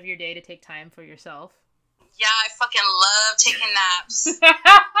time out of your day to take time for yourself? Yeah, I fucking love taking naps.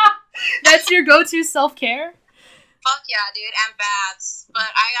 That's your go-to self-care? Fuck yeah, dude, and baths. But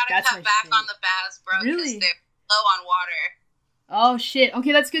I gotta cut back on the baths, bro, because they're low on water. Oh, shit.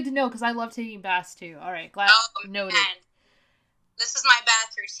 Okay, that's good to know, because I love taking baths, too. All right, glad noted. Man. This is my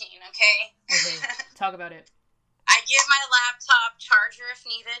bath routine, okay? Okay, talk about it. I get my laptop charger if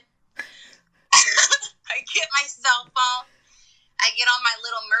needed. I get my cell phone. I get on my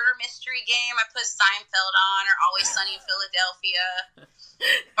little murder mystery game. I put Seinfeld on, or Always Sunny in Philadelphia,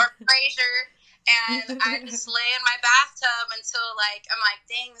 or Frasier, and I just lay in my bathtub until, like, I'm like,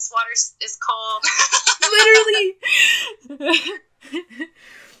 dang, this water is cold. Literally.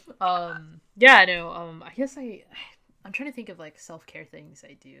 Yeah, no. I guess I'm trying to think of like self-care things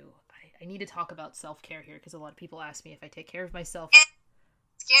I do. I need to talk about self-care here because a lot of people ask me if I take care of myself.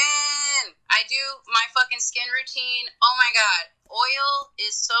 Skin. I do my fucking skin routine. Oh my god. Oil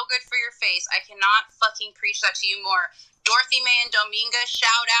is so good for your face. I cannot fucking preach that to you more. Dorothy May and Dominga,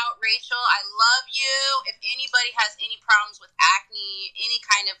 shout out. Rachel, I love you. If anybody has any problems with acne, any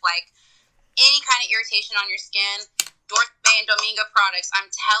kind of irritation on your skin, Dorothy May and Dominga products,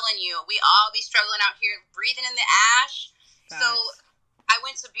 I'm telling you, we all be struggling out here breathing in the ash. Nice. So I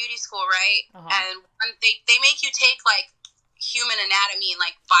went to beauty school, right? Uh-huh. And they make you take like human anatomy and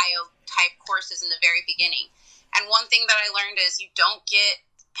like bio type courses in the very beginning. And one thing that I learned is you don't get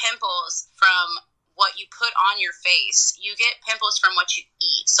pimples from what you put on your face. You get pimples from what you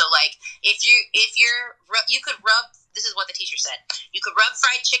eat. So like you could rub, this is what the teacher said, you could rub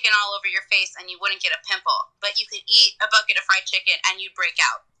fried chicken all over your face and you wouldn't get a pimple, but you could eat a bucket of fried chicken and you'd break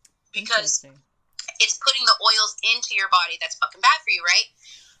out because it's putting the oils into your body that's fucking bad for you, right?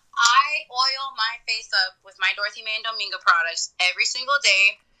 I oil my face up with my Dorothy May and Dominga products every single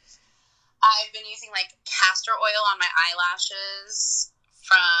day. I've been using like castor oil on my eyelashes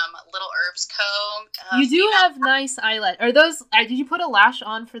from Little Herbs Co. You do have nice eyelash. Are those? Did you put a lash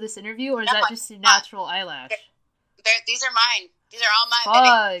on for this interview, or is that just a natural eyelash? These are mine. These are all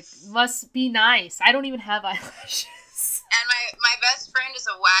mine. Fuck, must be nice. I don't even have eyelashes. And my best friend is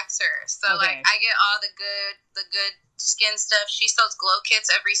a waxer, so like I get all the good skin stuff. She sells glow kits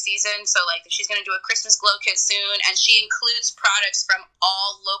every season, so like she's gonna do a Christmas glow kit soon, and she includes products from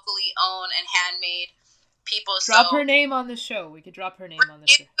all locally owned and handmade people. Drop her name on the show. We could drop her name on the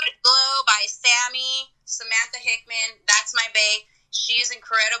show. Glow by Samantha Hickman. That's my bae. She is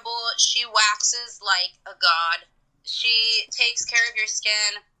incredible. She waxes like a god. She takes care of your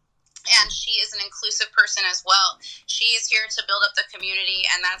skin. And she is an inclusive person as well. She is here to build up the community,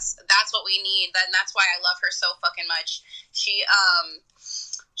 and that's what we need. That's why I love her so fucking much. She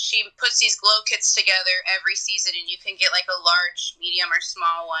puts these glow kits together every season, and you can get like a large, medium, or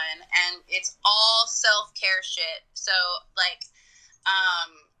small one, and it's all self-care shit. So like,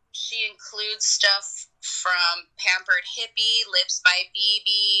 she includes stuff from Pampered Hippie, Lips by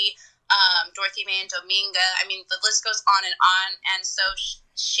BB, Dorothy May and Dominga. I mean, the list goes on. And so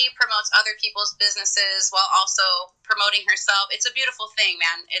she promotes other people's businesses while also promoting herself. It's a beautiful thing,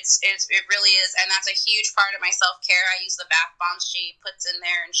 man. It really is. And that's a huge part of my self-care. I use the bath bombs she puts in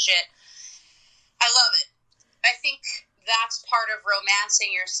there and shit. I love it. I think that's part of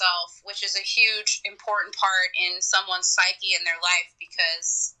romancing yourself, which is a huge, important part in someone's psyche in their life,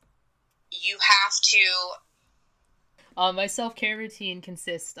 because you have to. My self-care routine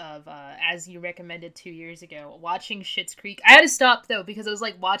consists of, as you recommended 2 years ago, watching Schitt's Creek. I had to stop, though, because it was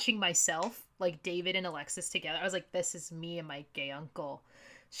like watching myself, like David and Alexis together. I was like, this is me and my gay uncle.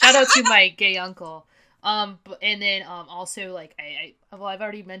 Shout out to my gay uncle. And then also, like, I've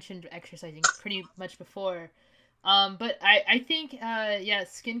already mentioned exercising pretty much before. But I think, yeah,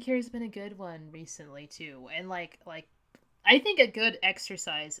 skincare has been a good one recently, too. And, like, I think a good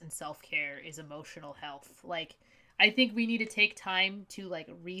exercise and self-care is emotional health. Like, I think we need to take time to, like,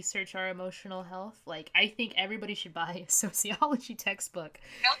 research our emotional health. Like, I think everybody should buy a sociology textbook.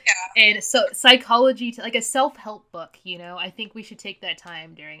 Hell yeah. And so psychology, like a self-help book, you know? I think we should take that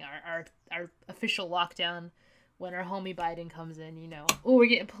time during our official lockdown when our homie Biden comes in, you know. Oh, we're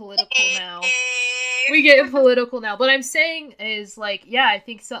getting political now. We're getting political now. What I'm saying is, like, yeah, I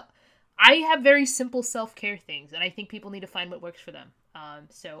think so. I have very simple self-care things, and I think people need to find what works for them.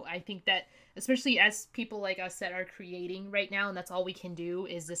 So I think that, especially as people like us that are creating right now, and that's all we can do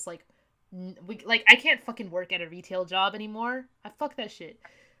is this, like, I can't fucking work at a retail job anymore. Fuck that shit.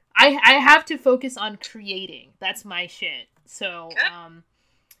 I have to focus on creating. That's my shit. So,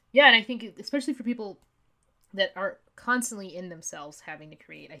 yeah, and I think, especially for people that are constantly in themselves having to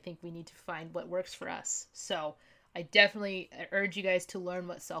create, I think we need to find what works for us. So I definitely urge you guys to learn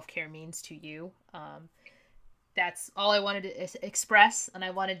what self-care means to you. That's all I wanted to express, and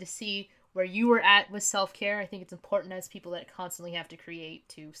I wanted to see where you were at with self-care. I think it's important as people that constantly have to create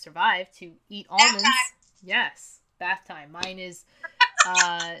to survive, to eat almonds. Yes, bath time. Mine is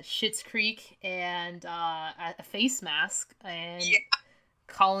Schitt's Creek and a face mask and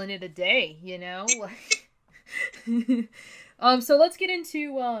calling it a day, you know? So let's get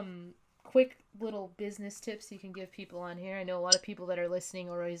into quick little business tips you can give people on here. I know a lot of people that are listening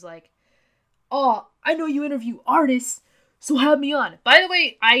are always like, oh, I know you interview artists, so have me on. By the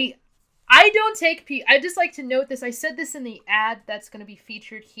way, I don't take I just like to note this. I said this in the ad that's going to be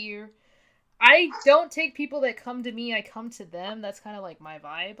featured here. I don't take people that come to me, I come to them. That's kind of like my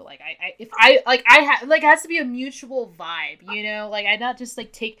vibe. Like, it has to be a mutual vibe, you know? Like, I'm not just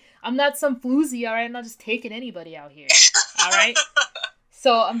like I'm not some floozy, alright? I'm not just taking anybody out here, alright?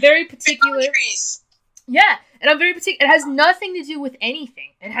 So I'm very particular. Yeah, and I'm very particular. It has nothing to do with anything.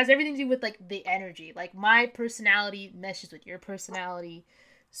 It has everything to do with, like, the energy. Like, my personality meshes with your personality.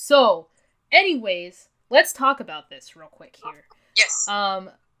 So, anyways, let's talk about this real quick here. Yes.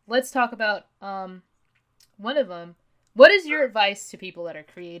 Let's talk about one of them. What is your advice to people that are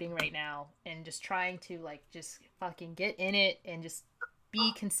creating right now and just trying to, like, just fucking get in it and just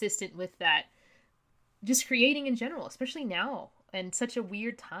be consistent with that? Just creating in general, especially now. And such a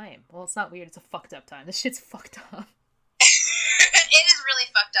weird time. Well, it's not weird. It's a fucked up time. This shit's fucked up. It is really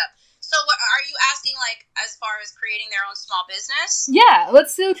fucked up. So what, are you asking, like, as far as creating their own small business? Yeah,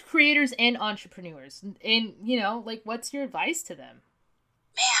 let's do creators and entrepreneurs. And, you know, like, what's your advice to them?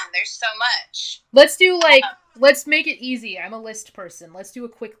 Man, there's so much. Let's do, like, let's make it easy. I'm a list person. Let's do a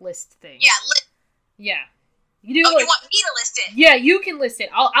quick list thing. Yeah, Yeah. You do. Oh, you want me to list it? Yeah, you can list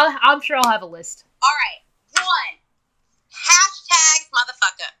it. I'm sure I'll have a list. All right. 1. Hashtags,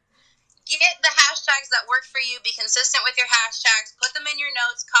 motherfucker. Get the hashtags that work for you. Be consistent with your hashtags. Put them in your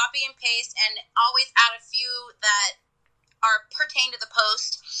notes. Copy and paste, and always add a few that are pertain to the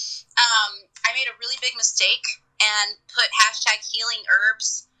post. I made a really big mistake and put hashtag healing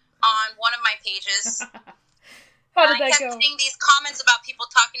herbs on one of my pages. How did that go? I kept seeing these comments about people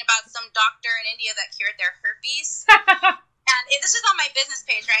talking about some doctor in India that cured their herpes. And this is on my business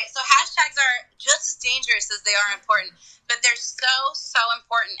page, right? So hashtags are just as dangerous as they are important, but they're so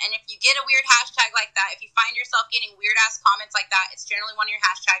important. And if you get a weird hashtag like that, if you find yourself getting weird-ass comments like that, it's generally one of your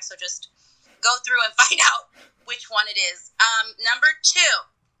hashtags, so just go through and find out which one it is. Number 2,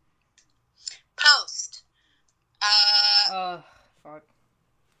 post. Fuck.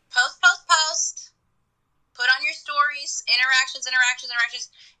 Post. Put on your stories, interactions, and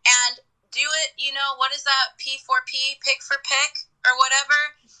do it, you know, what is that, P4P, pick for pick, or whatever?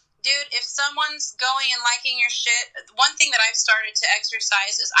 Dude, if someone's going and liking your shit, one thing that I've started to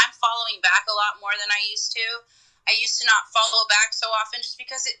exercise is I'm following back a lot more than I used to. I used to not follow back so often just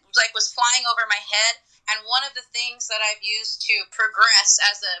because it, like, was flying over my head. And one of the things that I've used to progress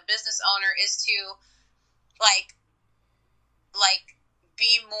as a business owner is to, like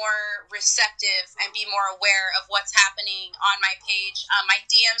be more receptive and be more aware of what's happening on my page. My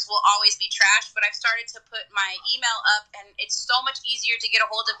DMs will always be trash, but I've started to put my email up, and it's so much easier to get a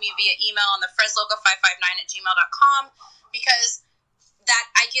hold of me via email on the frezloca559@gmail.com, because that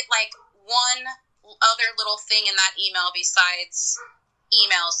I get like one other little thing in that email besides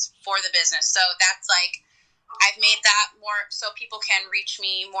emails for the business. So that's like, I've made that more so people can reach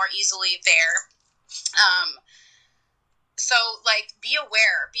me more easily there. So, like, be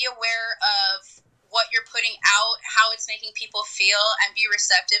aware of what you're putting out, how it's making people feel, and be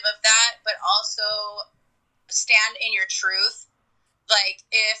receptive of that, but also stand in your truth. Like,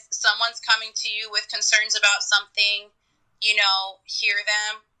 if someone's coming to you with concerns about something, hear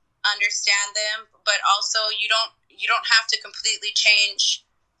them, understand them, but also you don't have to completely change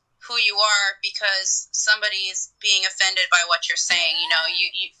who you are because somebody is being offended by what you're saying. You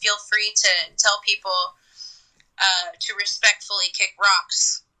feel free to tell people to respectfully kick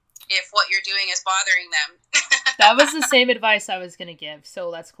rocks if what you're doing is bothering them. That was the same advice I was going to give,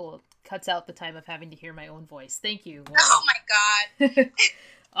 so that's cool. Cuts out the time of having to hear my own voice. Thank you. Wow. Oh my God.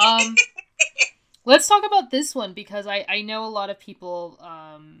 Let's talk about this one, because I know a lot of people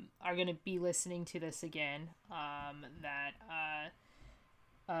are going to be listening to this again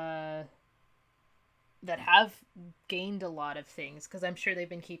that have gained a lot of things, because I'm sure they've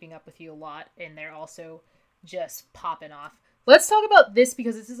been keeping up with you a lot, and they're also just popping off. Let's talk about this,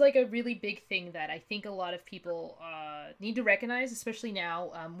 because this is like a really big thing that I think a lot of people need to recognize, especially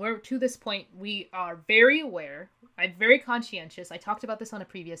now. We're to this point, we are very aware. I'm very conscientious. I talked about this on a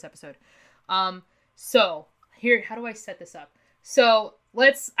previous episode. So here, how do I set this up? So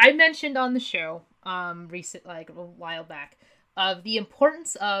I mentioned on the show, a while back, of the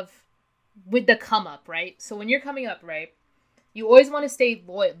importance of with the come up, right? So when you're coming up, right, you always want to stay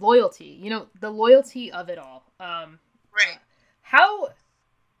loyalty, the loyalty of it all. Right.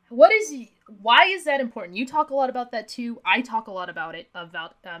 Why is that important? You talk a lot about that too. I talk a lot about it,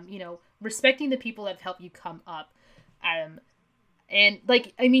 about, respecting the people that have helped you come up. And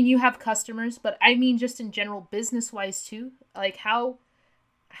like, I mean, you have customers, but I mean, just in general, business wise too, like why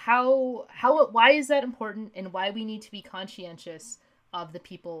is that important, and why we need to be conscientious of the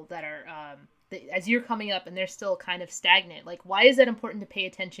people that are, as you're coming up and they're still kind of stagnant. Like, why is that important to pay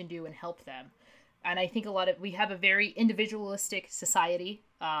attention to and help them? And I think we have a very individualistic society,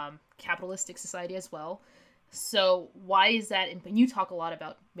 capitalistic society as well. So why is that? And you talk a lot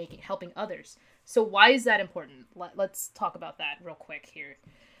about helping others. So why is that important? Let's talk about that real quick here.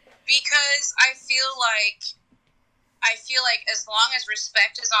 Because I feel like as long as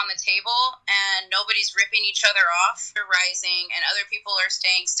respect is on the table and nobody's ripping each other off, they're rising, and other people are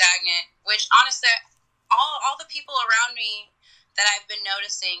staying stagnant, which honestly, all the people around me that I've been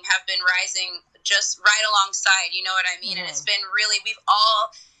noticing have been rising just right alongside, you know what I mean? Mm-hmm. And it's been really,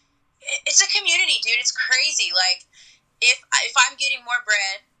 it's a community, dude. It's crazy. Like, if I'm getting more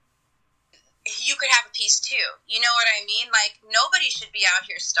bread, you could have a piece too. You know what I mean? Like, nobody should be out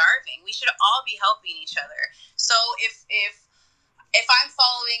here starving. We should all be helping each other. So if I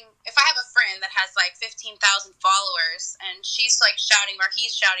have a friend that has like 15,000 followers and she's like shouting, or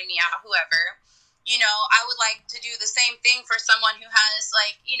he's shouting me out, whoever, I would like to do the same thing for someone who has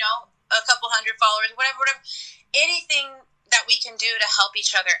like, a couple hundred followers, whatever. Anything that we can do to help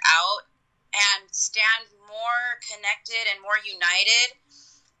each other out and stand more connected and more united,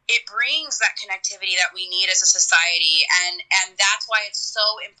 it brings that connectivity that we need as a society, and that's why it's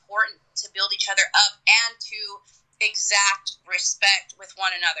so important to build each other up and to exact respect with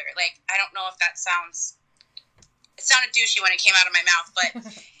one another. Like, I don't know if it sounded douchey when it came out of my mouth, but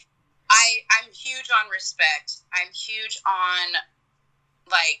I'm huge on respect. I'm huge on,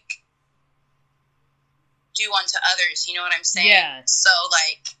 like, do unto others, you know what I'm saying? Yeah. So,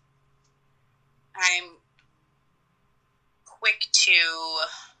 like, I'm quick to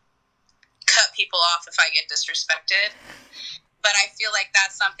cut people off if I get disrespected, but I feel like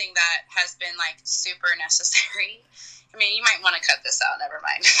that's something that has been like super necessary. I mean, you might want to cut this out, never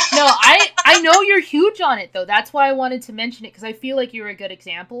mind. No, I know you're huge on it though. That's why I wanted to mention it, because I feel like you're a good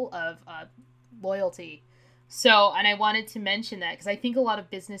example of loyalty. So, and I wanted to mention that because I think a lot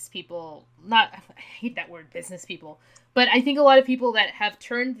of business people, I hate that word, business people, but I think a lot of people that have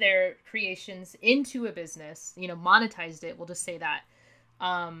turned their creations into a business, monetized it, we'll just say that.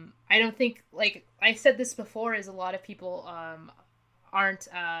 I don't think, like I said this before, is a lot of people aren't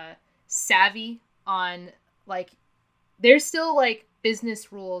savvy on, like, there's still like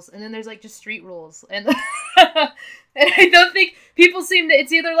business rules, and then there's like just street rules, and And I don't think people seem to,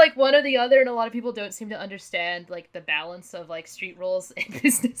 it's either like one or the other, and a lot of people don't seem to understand like the balance of like street rules and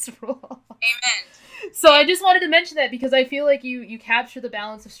business rules. Amen. So I just wanted to mention that because I feel like you capture the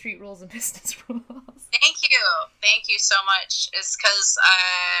balance of street rules and business rules. Thank you so much. It's because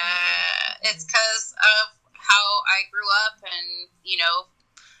of how I grew up and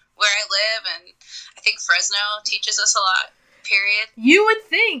where I live, and I think Fresno teaches us a lot. Period. You would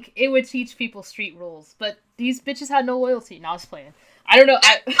think it would teach people street rules, but these bitches had no loyalty. No, I was playing. I don't know. A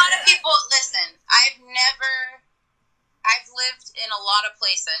lot of people, listen, I've lived in a lot of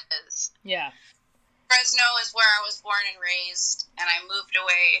places. Yeah. Fresno is where I was born and raised, and I moved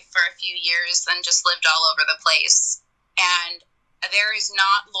away for a few years and just lived all over the place. And there is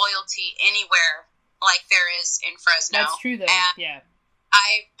not loyalty anywhere like there is in Fresno. That's true, though. And yeah.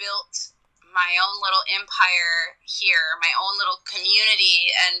 I built my own little empire here, my own little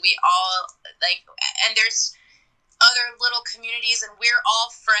community, and we all and there's other little communities, and we're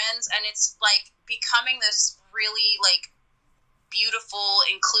all friends, and it's like becoming this really like beautiful,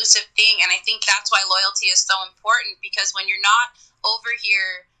 inclusive thing. And I think that's why loyalty is so important, because when you're not over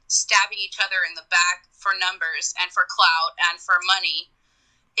here stabbing each other in the back for numbers and for clout and for money,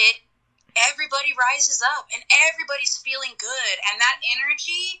 everybody rises up and everybody's feeling good, and that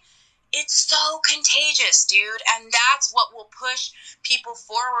energy, it's so contagious, dude. And that's what will push people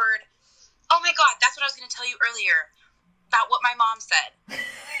forward. Oh my God, that's what I was going to tell you earlier about what my mom said.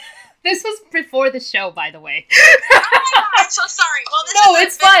 This was before the show, by the way. Oh my God, I'm so sorry. Well,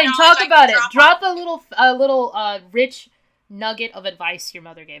 it's fine. Talk about it. Drop a little rich nugget of advice your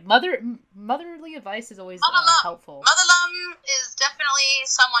mother gave. Motherly advice is always helpful. Mother Lum is definitely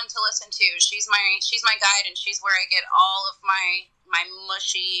someone to listen to. She's my guide, and she's where I get all of my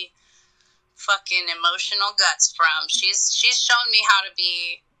mushy fucking emotional guts from. She's shown me how to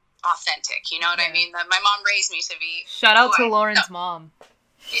be authentic, you know what I mean? My mom raised me to be. Shout out to Lauren's mom.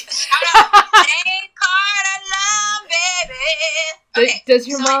 Yeah, shout out. Hey, Carter Lum, baby. Okay, does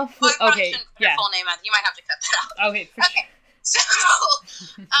your mom okay, yeah. Full name out. You might have to cut that out. Okay. Okay. So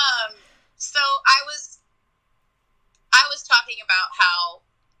so I was talking about how,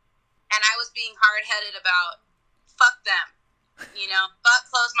 and I was being hard-headed about fuck them. Fuck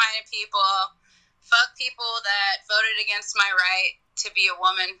closed-minded people, fuck people that voted against my right to be a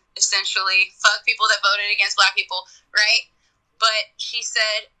woman, essentially, fuck people that voted against black people, right? But she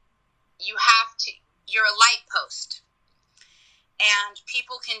said, you're a light post, and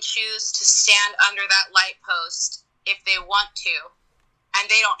people can choose to stand under that light post if they want to, and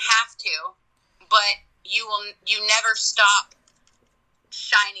they don't have to, but you never stop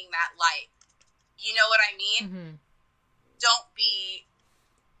shining that light. You know what I mean? Mm-hmm. Don't be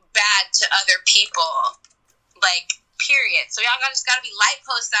bad to other people, period. So y'all just gotta be light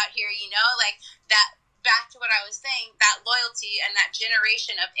posts out here, like that. Back to what I was saying, that loyalty and that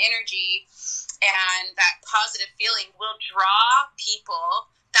generation of energy and that positive feeling will draw people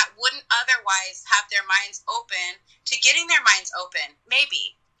that wouldn't otherwise have their minds open to getting their minds open,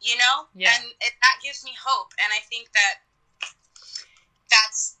 maybe, Yeah. And that gives me hope. And I think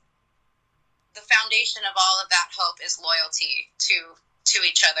that's the foundation of all of that hope is loyalty to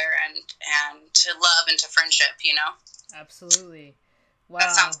each other and to love and to friendship, Absolutely. Wow.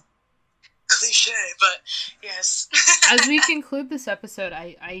 That sounds cliche, but yes. As we conclude this episode,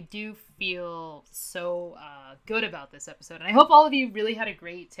 I do feel so good about this episode, and I hope all of you really had a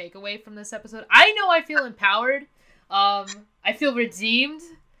great takeaway from this episode. I know I feel empowered. I feel redeemed.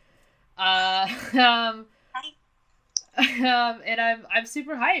 And I'm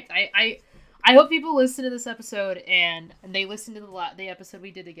super hyped. I hope people listen to this episode and they listen to the episode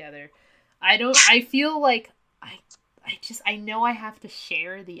we did together. I feel like I know I have to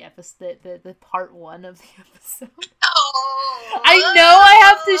share the episode, the part 1 of the episode. Oh. I know I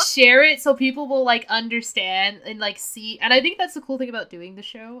have to share it so people will understand and see. And I think that's the cool thing about doing the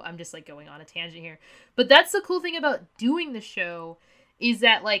show. I'm just going on a tangent here, but that's the cool thing about doing the show is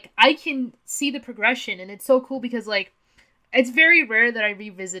that I can see the progression, and it's so cool because it's very rare that I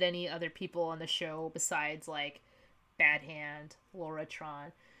revisit any other people on the show besides Bad Hand, Laura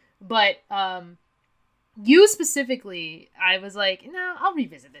Tron, but you specifically, I was no, I'll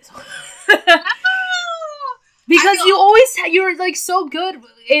revisit this one. Because you're so good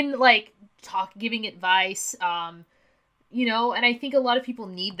in giving advice, and I think a lot of people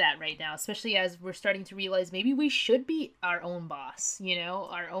need that right now, especially as we're starting to realize maybe we should be our own boss,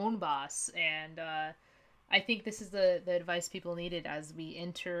 and I think this is the advice people needed as we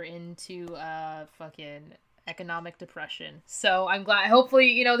enter into fucking economic depression. So I'm glad,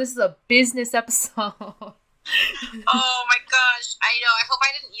 hopefully, this is a business episode. Oh my gosh, I know. I hope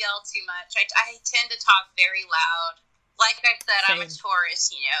I didn't yell too much. I tend to talk very loud. Like I said, I'm a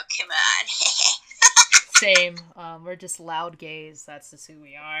Taurus, come on. Same. We're just loud gays. That's just who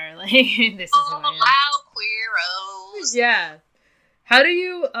we are. Like, this is who I am. Loud queeros. Yeah. How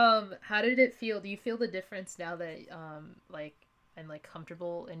did it feel? Do you feel the difference now that, like, I'm, like,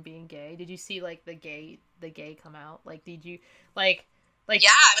 comfortable in being gay? Did you see, like, the gay come out? Like, did you, like... Yeah,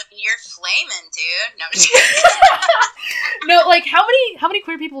 I mean, you're flaming, dude. No, I'm just kidding. No, like, how many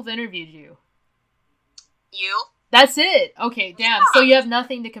queer people have interviewed you? You? That's it. Okay, damn. Yeah. So you have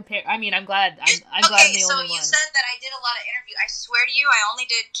nothing to compare. I mean, I'm glad. I'm glad I'm the only one. So you said that I did a lot of interviews. I swear to you, I only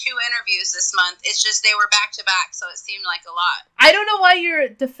did 2 interviews this month. It's just they were back to back, so it seemed like a lot. I don't know why you're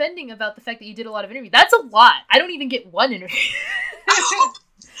defending about the fact that you did a lot of interviews. That's a lot. I don't even get one interview.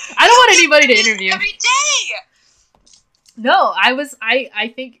 I don't want anybody to interview. Every day. No,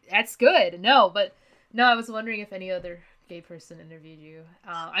 I think that's good. No, I was wondering if any other gay person interviewed you.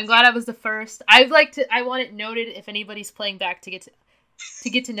 I'm glad I was the first. I want it noted, if anybody's playing back to get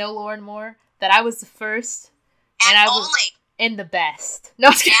to know Lauren more, that I was the first. And I was and the best. No,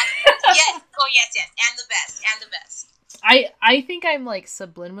 yes. Oh, yes. And the best. I think I'm, like,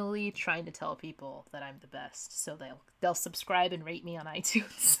 subliminally trying to tell people that I'm the best, so they'll subscribe and rate me on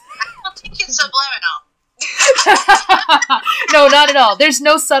iTunes. I don't think it's subliminal. No, not at all. There's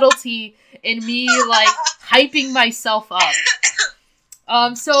no subtlety in me, like, hyping myself up.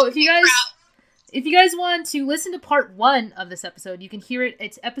 So if you guys want to listen to part 1 of this episode, you can hear it.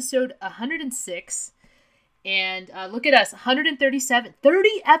 It's episode 106. And look at us, 137, 30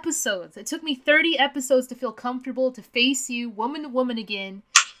 episodes. It took me 30 episodes to feel comfortable to face you, woman to woman again,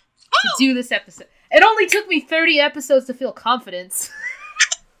 to do this episode. It only took me 30 episodes to feel confidence.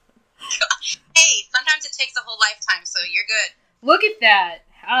 Hey, sometimes it takes a whole lifetime, so you're good. Look at that.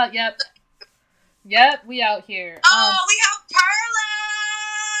 Yep, we out here. Oh, we have Perla!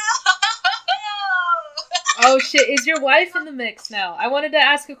 Oh, shit. Is your wife in the mix now? I wanted to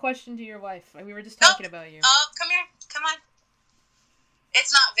ask a question to your wife. We were just talking about you. Oh, come here. Come on.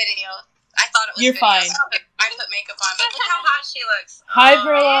 It's not video. I thought it was You're video. fine. I put makeup on, but look how hot she looks. Hi,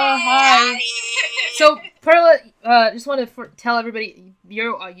 Perla. Hi. Daddy. So, Perla, just want to tell everybody,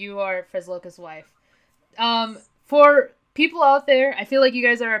 you are Fresloka's wife. For people out there, I feel like you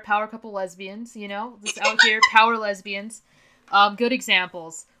guys are a power couple lesbians, just out here, power lesbians. Good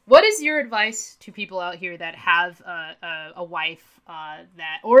examples. What is your advice to people out here that have a wife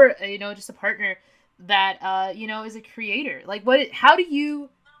that, or just a partner that is a creator? Like, what do you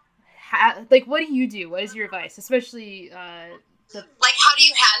do? What is your advice, especially like, how do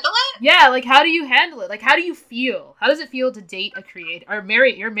you handle it? Yeah, like, how do you handle it? Like, how do you feel? How does it feel to date a creator or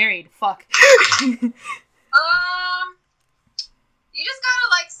marry? You're married. Fuck. You just gotta,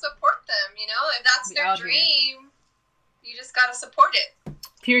 like, support them. If that's their dream, you just gotta support it.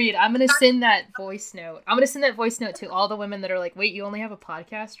 Period. I'm gonna send that voice note. I'm gonna send that voice note to all the women that are like, wait, you only have a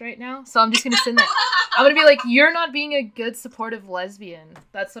podcast right now? So I'm just gonna send that. I'm gonna be like, you're not being a good supportive lesbian.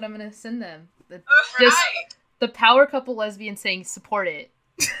 That's what I'm gonna send them. Just the power couple lesbian saying, support it.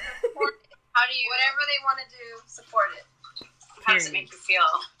 Support it. How do you, whatever they want to do, support it. How does it make you feel?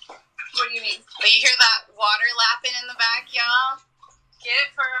 What do you mean? But you hear that water lapping in the back, y'all? Get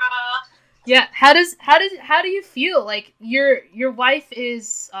it for Yeah, how do you feel? Like, your wife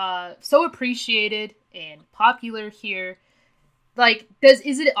is so appreciated and popular here. Like,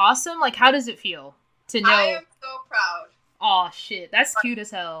 is it awesome? Like, how does it feel to know? I am so proud. Aw, shit, that's cute as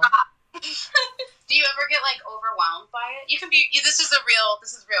hell. Do you ever get, like, overwhelmed by it? You can be. This is real.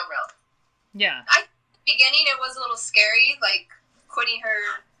 Yeah. At the beginning, it was a little scary, like quitting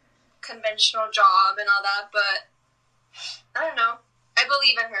her conventional job and all that. But I don't know. I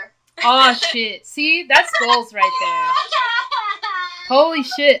believe in her. Oh shit! See, that's goals right there. Holy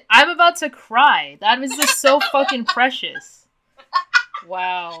shit! I'm about to cry. That was just so fucking precious.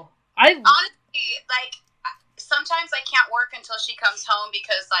 Wow. Honestly, like, sometimes I can't work until she comes home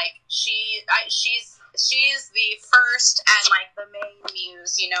because, like, she's the first and, like, the main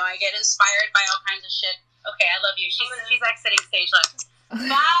muse. I get inspired by all kinds of shit. Okay, I love you. She's exiting stage left.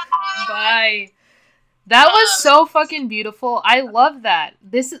 Bye. Bye. That was so fucking beautiful. I love that.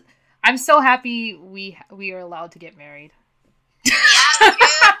 I'm so happy we are allowed to get married. Yeah,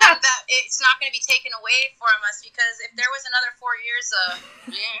 that it's not going to be taken away from us, because if there was another 4 years of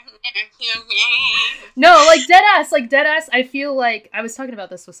no, like dead ass. I feel like I was talking about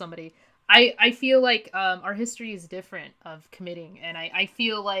this with somebody. I feel like our history is different of committing, and I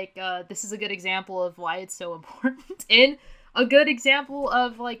feel like this is a good example of why it's so important, and a good example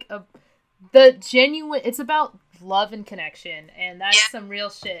of, like, the genuine. It's about of love and connection, and that's some real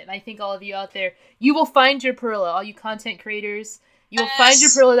shit. And I think all of you out there, you will find your Perla, all you content creators. You will find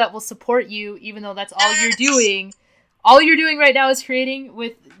your Perla that will support you, even though that's all you're doing. All you're doing right now is creating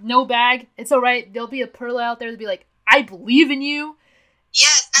with no bag. It's alright. There'll be a Perla out there that'll be like, I believe in you.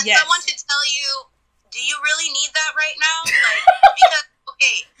 Yes, and someone to tell you, do you really need that right now? Like, because,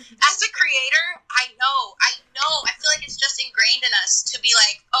 okay, as a creator, I know, I feel like it's just ingrained in us to be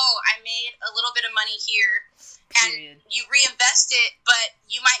like, oh, I made a little bit of money here, and you reinvest it, but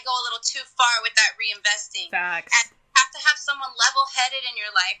you might go a little too far with that reinvesting. Facts. And you have to have someone level-headed in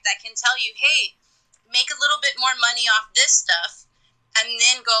your life that can tell you, hey, make a little bit more money off this stuff, and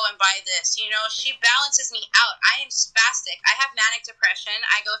then go and buy this. You know, she balances me out. I am spastic. I have manic depression.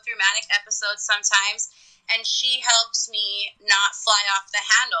 I go through manic episodes sometimes, and she helps me not fly off the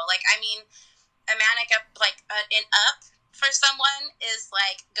handle. Like, I mean, a manic an up for someone is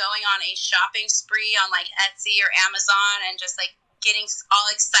like going on a shopping spree on like Etsy or Amazon and just like getting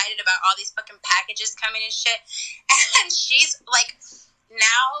all excited about all these fucking packages coming and shit. And she's like,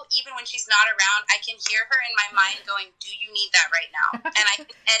 now, even when she's not around, I can hear her in my mind going, do you need that right now? And I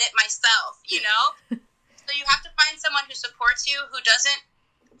can edit myself, you know? So you have to find someone who supports you, who doesn't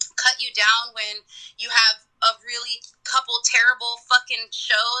cut you down when you have a really couple terrible fucking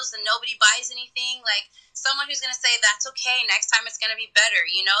shows and nobody buys anything. Like, someone who's going to say, that's okay, next time it's going to be better,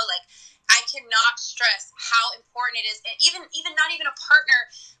 you know? Like, I cannot stress how important it is. And even not even a partner,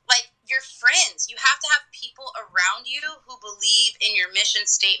 like your friends, you have to have people around you who believe in your mission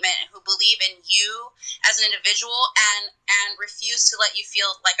statement and who believe in you as an individual and refuse to let you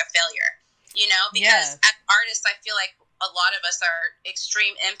feel like a failure, you know? Because as artists, I feel like a lot of us are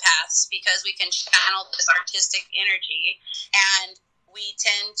extreme empaths because we can channel this artistic energy, and we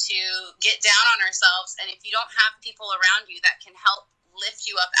tend to get down on ourselves. And if you don't have people around you that can help lift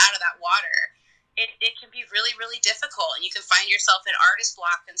you up out of that water, it can be really, really difficult, and you can find yourself in artist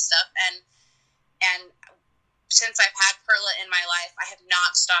block and stuff. And since I've had Perla in my life, I have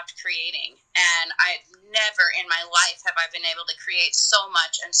not stopped creating, and I never in my life have I been able to create so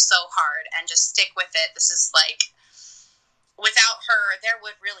much and so hard and just stick with it. This is like, without her, there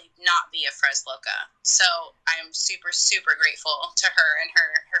would really not be a Fresloca. So I'm super, super grateful to her and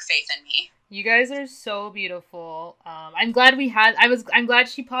her faith in me. You guys are so beautiful. I'm glad I'm glad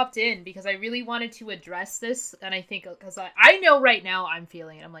she popped in, because I really wanted to address this. And I think, because I know right now I'm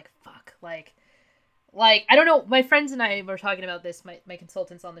feeling it. I'm like, fuck, like, I don't know. My friends and I were talking about this, my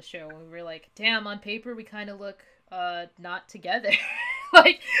consultants on the show, and we were like, damn, on paper, we kind of look, not together.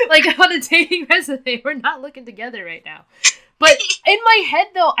 like on a dating resume, we're not looking together right now. But in my head,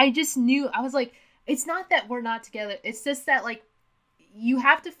 though, I just knew, I was like, it's not that we're not together. It's just that, like, you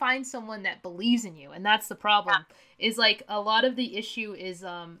have to find someone that believes in you. And that's the problem. Is, like, a lot of the issue is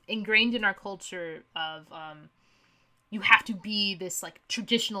ingrained in our culture of you have to be this, like,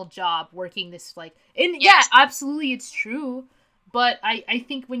 traditional job working this, like, and yeah, absolutely, it's true. But I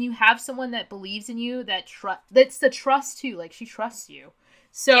think when you have someone that believes in you, that's the trust, too. Like, she trusts you.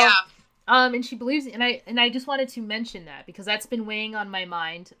 So... yeah. And she believes it, and I just wanted to mention that because that's been weighing on my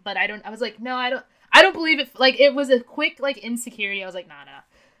mind. But I was like, no, I don't believe it. Like, it was a quick, like, insecurity. I was like, nah,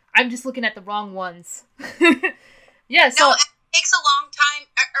 I'm just looking at the wrong ones. Yeah. So no, it takes a long time,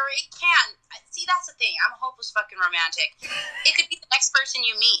 or it can. See, that's the thing. I'm a hopeless fucking romantic. It could be the next person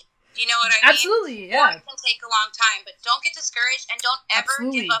you meet. Do you know what I mean? Absolutely, yeah. Or it can take a long time, but don't get discouraged and don't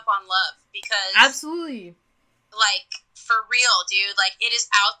ever give up on love, because absolutely, like, for real, dude, like, it is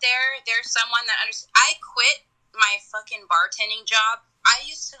out there. There's someone that understands. I quit my fucking bartending job. I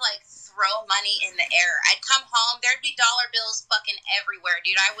used to, like, throw money in the air. I'd come home, there'd be dollar bills fucking everywhere,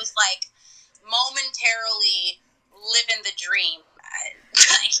 dude. I was, like, momentarily living the dream.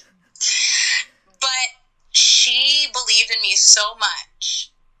 But she believed in me so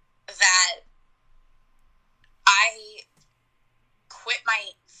much that I quit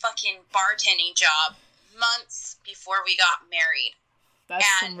my fucking bartending job months before we got married. That's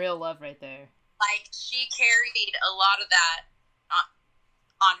some real love right there. Like, she carried a lot of that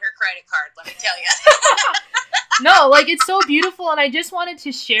on her credit card, let me tell you. No, like, it's so beautiful, and I just wanted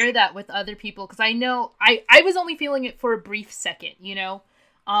to share that with other people, because I know I was only feeling it for a brief second, you know?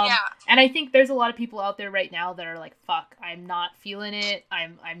 Yeah. And I think there's a lot of people out there right now that are like, fuck, I'm not feeling it,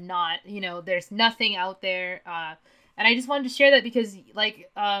 I'm not, you know, there's nothing out there, and I just wanted to share that because, like,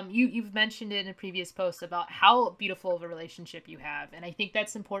 you've mentioned it in a previous post about how beautiful of a relationship you have. And I think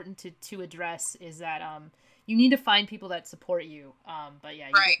that's important to address, is that you need to find people that support you. But yeah,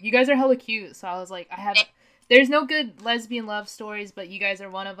 you guys are hella cute. So I was like, there's no good lesbian love stories, but you guys are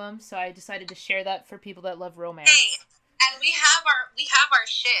one of them. So I decided to share that for people that love romance. Hey, and we have our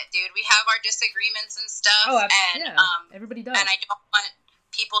shit, dude. We have our disagreements and stuff. Oh, and everybody does. And I don't want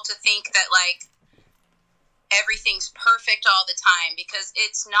people to think that like everything's perfect all the time, because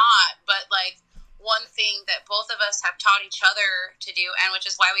it's not. But like one thing that both of us have taught each other to do, and which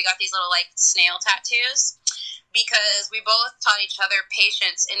is why we got these little like snail tattoos, because we both taught each other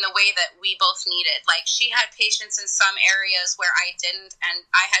patience in the way that we both needed. Like, she had patience in some areas where I didn't, and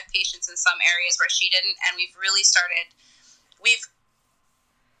I had patience in some areas where she didn't, and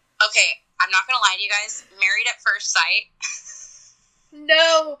okay, I'm not gonna lie to you guys, Married at First Sight.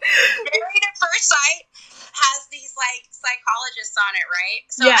 No. Married at First Sight has these, like, psychologists on it, right?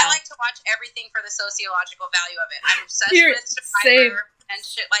 So yeah. I like to watch everything for the sociological value of it. I'm obsessed with Survivor and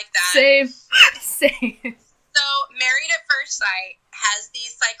shit like that. Same. So, Married at First Sight has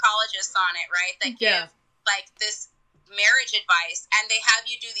these psychologists on it, right? That give, like, this marriage advice, and they have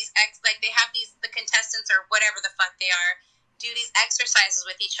you do these, the contestants or whatever the fuck they are, do these exercises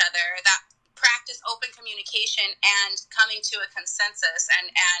with each other that practice open communication and coming to a consensus, and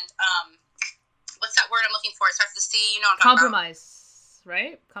what's that word I'm looking for? It starts with C, you know what I'm talking about. Compromise,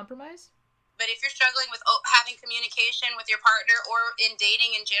 right? Compromise? But if you're struggling with having communication with your partner or in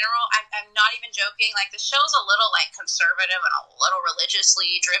dating in general, I'm not even joking. Like, the show's a little, like, conservative and a little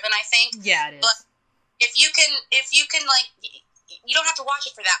religiously driven, I think. Yeah, it is. But if you can, like, you don't have to watch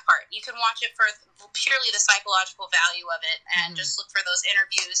it for that part. You can watch it for purely the psychological value of it, and just look for those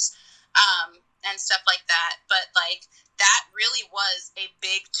interviews and stuff like that. But, like, that really was a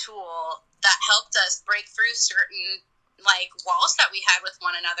big tool that helped us break through certain, like, walls that we had with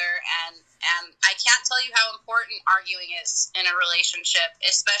one another, and I can't tell you how important arguing is in a relationship,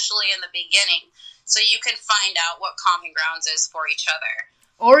 especially in the beginning, so you can find out what common grounds is for each other.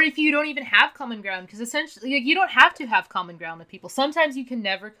 Or if you don't even have common ground, because essentially, like, you don't have to have common ground with people. Sometimes you can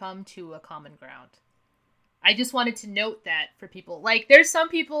never come to a common ground. I just wanted to note that for people. Like, there's some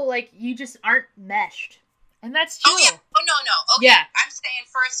people, like, you just aren't meshed. And that's chill. Oh, yeah. Oh, no. Okay. Yeah. I'm saying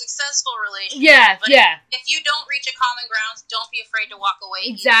for a successful relationship. Yeah, but if you don't reach a common ground, don't be afraid to walk away.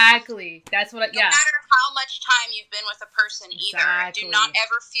 Exactly. That's what No matter how much time you've been with a person either. Exactly. Do not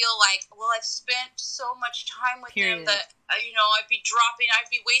ever feel like, well, I've spent so much time with them that, I'd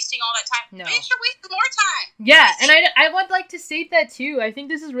be wasting all that time. No. Bitch, you're wasting more time. Yeah, and I would like to state that too. I think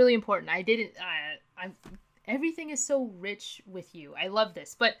this is really important. Everything is so rich with you. I love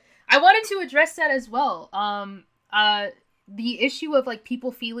this. But I wanted to address that as well. The issue of, like,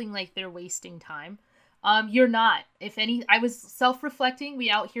 people feeling like they're wasting time. You're not. If any, I was self-reflecting. We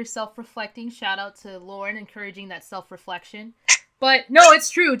out here self-reflecting. Shout out to Lauren encouraging that self-reflection. But no, it's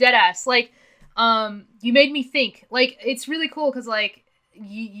true, deadass. Like, you made me think. Like, it's really cool because, like,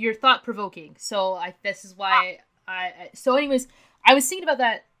 you're thought-provoking. So this is why so anyways, I was thinking about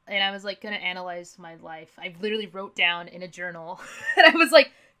that, and I was, like, gonna analyze my life. I literally wrote down in a journal, and I was,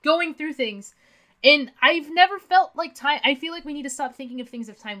 like, going through things. And I've never felt like time. I feel like we need to stop thinking of things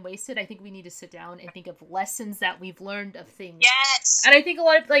of time wasted. I think we need to sit down and think of lessons that we've learned of things. Yes. And I think a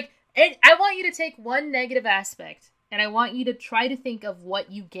lot of, like, I want you to take one negative aspect, and I want you to try to think of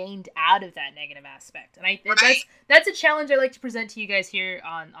what you gained out of that negative aspect. And that's a challenge I like to present to you guys here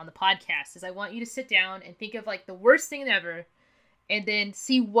on the podcast. Is I want you to sit down and think of, like, the worst thing ever, and then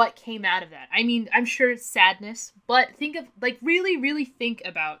see what came out of that. I mean, I'm sure it's sadness, but think of, like, really, really think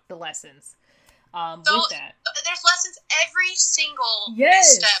about the lessons. With that. There's lessons every single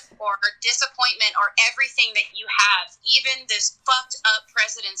misstep or disappointment or everything that you have. Even this fucked up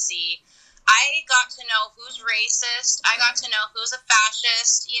presidency, I got to know who's racist. I got to know who's a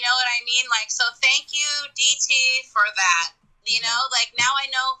fascist. You know what I mean? Like, so thank you, DT, for that. You know, like, now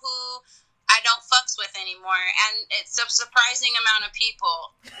I know who I don't fucks with anymore, and it's a surprising amount of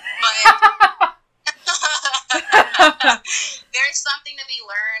people. But there's something to be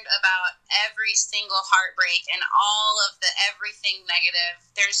learned about every single heartbreak and all of the everything negative.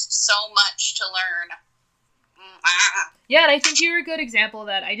 There's so much to learn. Yeah, and I think you're a good example of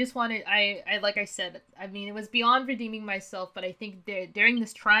that. I just wanted, I like I said, I mean, it was beyond redeeming myself, but I think during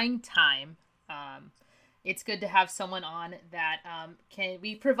this trying time, it's good to have someone on that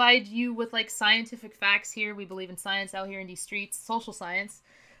we provide you with, like, scientific facts here. We believe in science out here in these streets, social science.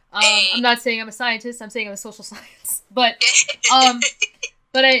 I'm not saying I'm a scientist. I'm saying I'm a social science. But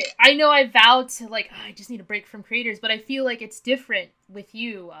but I know I vowed to, like, I just need a break from creators. But I feel like it's different with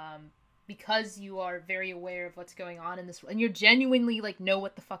you because you are very aware of what's going on in this, and you're genuinely, like, know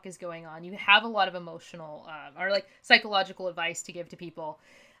what the fuck is going on. You have a lot of emotional or, like, psychological advice to give to people.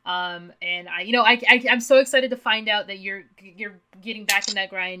 And I'm so excited to find out that you're getting back in that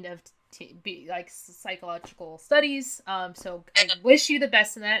grind of be like psychological studies. So I wish you the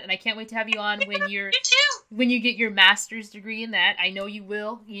best in that, and I can't wait to have you on when You too. when you get your master's degree in that. I know you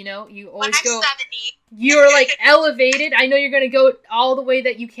will. You know, you When always I'm go. 70. You're like elevated. I know you're gonna go all the way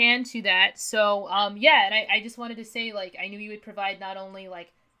that you can to that. So yeah, and I just wanted to say, like, I knew you would provide not only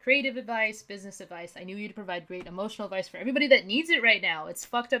like creative advice, business advice. I knew you'd provide great emotional advice for everybody that needs it right now. It's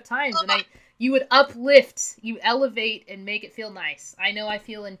fucked up times, and you would uplift, you elevate, and make it feel nice. I know I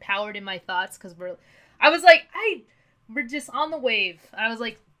feel empowered in my thoughts because we're just on the wave. I was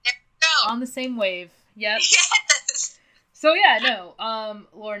like, on the same wave. Yep. Yes. So yeah, no,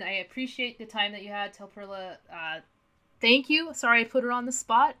 Lauren, I appreciate the time that you had. Tell Perla, thank you. Sorry I put her on the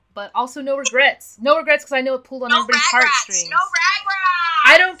spot, but also no regrets. No regrets because I know it pulled on everybody's heartstrings. No regrets.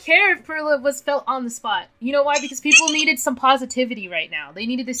 I don't care if Perla was felt on the spot. You know why? Because people needed some positivity right now. They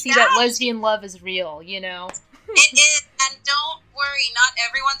needed to see that lesbian love is real, you know? It is, and don't worry, not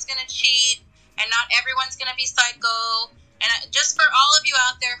everyone's gonna cheat, and not everyone's gonna be psycho. And just for all of you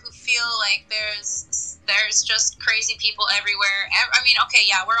out there who feel like there's just crazy people everywhere. I mean, okay,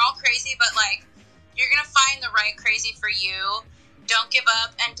 yeah, we're all crazy, but like, you're gonna find the right crazy for you. Don't give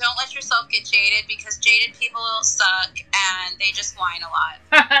up, and don't let yourself get jaded, because jaded people suck and they just whine a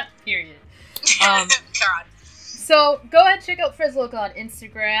lot. Period. God. So go ahead and check out Frizzloka on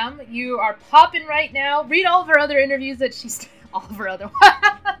Instagram. You are popping right now. Read all of her other interviews that she's all of her other.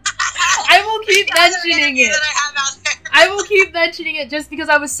 I will keep mentioning it. I will keep mentioning it just because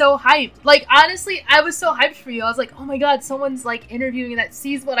I was so hyped. Like, honestly, I was so hyped for you. I was like, oh my god, someone's like interviewing that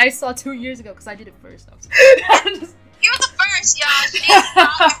sees what I saw 2 years ago, because I did it first. You were the first, y'all. She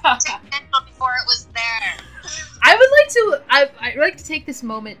saw potential before it was there. I'd like to take this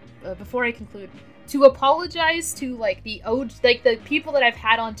moment before I conclude to apologize to like the people that I've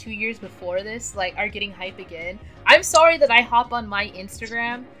had on 2 years before this, like, are getting hype again. I'm sorry that I hop on my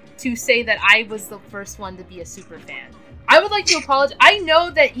Instagram to say that I was the first one to be a super fan. I would like to apologize. I know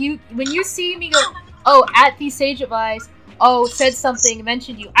that when you see me go, oh, at the Sage Advice, oh, said something,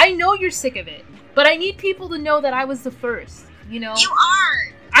 mentioned you, I know you're sick of it. But I need people to know that I was the first, you know? You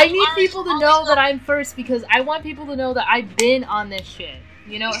are! I need people to know that I'm first, because I want people to know that I've been on this shit,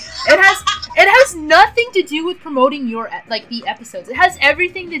 you know? It has nothing to do with promoting the episodes. It has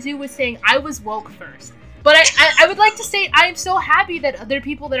everything to do with saying I was woke first. But I would like to say I'm so happy that there are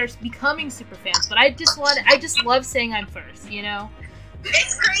people that are becoming super fans, but I just love saying I'm first, you know?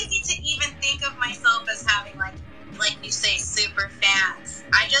 It's crazy to even think of myself as having, like you say, super fans.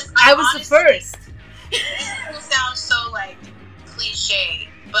 I was honestly, the first. It sounds so, like, cliche,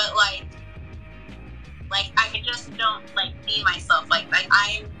 but, like I just don't, like, see myself. Like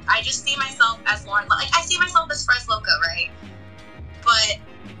I just see myself as Lauren. Like, I see myself as Frizzloka, right? But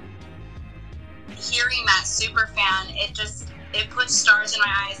hearing that super fan, it puts stars in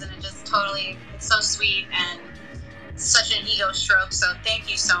my eyes, and it's so sweet and such an ego stroke. So thank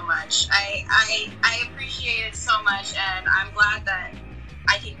you so much. I appreciate it so much, and I'm glad that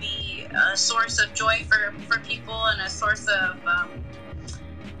I can be a source of joy for people, and a source of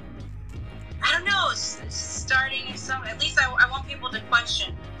I don't know, starting some. At least I want people to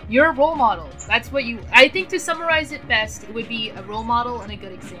question. You're a role model. That's what I think, to summarize it best, it would be a role model and a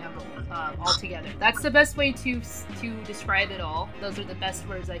good example altogether. That's the best way to describe it all. Those are the best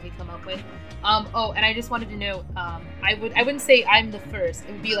words I could come up with. Oh, and I just wanted to know, I wouldn't say I'm the first.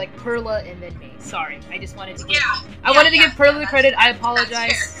 It would be like Perla and then me. Sorry. I just wanted to give Perla the credit. I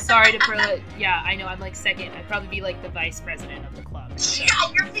apologize. Sorry to Perla. Yeah, I know I'm like second. I'd probably be like the vice president of the club. So. Yeah,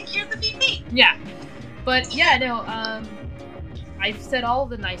 you're the VP. Yeah. But yeah, no, I've said all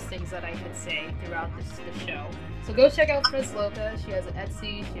the nice things that I could say throughout the show. So go check out Frizzloka. She has an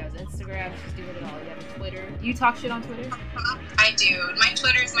Etsy, she has Instagram, she's doing it all. You have a Twitter. You talk shit on Twitter? I do. My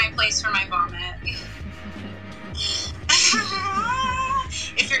Twitter is my place for my vomit.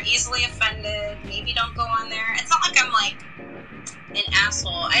 If you're easily offended, maybe don't go on there. It's not like I'm like an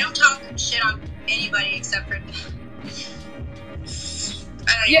asshole. I don't talk shit on anybody except for...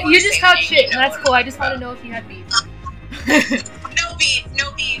 Yeah, you just talk shit, and that's cool. I just want to know if you had beef. No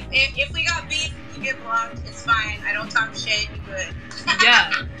beef. If we got beef, you get blocked. It's fine. I don't talk shit. You good.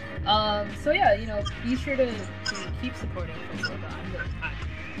 Yeah. So yeah, you know, be sure to keep supporting Frizzloka. I'm better.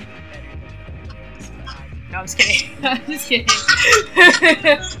 No, I'm just kidding. I'm just kidding.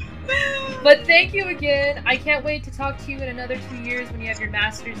 But thank you again. I can't wait to talk to you in another 2 years when you have your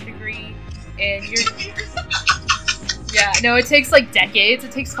master's degree and you're. Yeah, no, it takes like decades.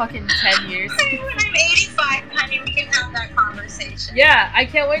 It takes fucking 10 years. When I'm 85, honey, we can have that conversation. Yeah, I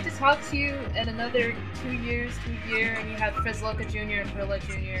can't wait to talk to you in another 2 years, and you have Frizloka Jr. and Perla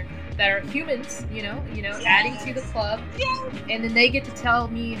Jr. that are humans, Yes. adding to the club. Yes. And then they get to tell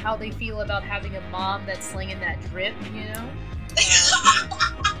me how they feel about having a mom that's slinging that drip,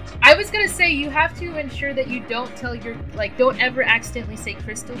 I was gonna say, you have to ensure that you don't tell don't ever accidentally say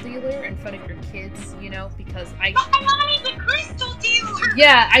crystal dealer in front of your kids, because My mom is a crystal dealer.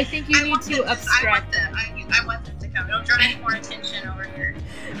 Yeah, I think you need want to them abstract I want them to come. Don't draw any more attention over here.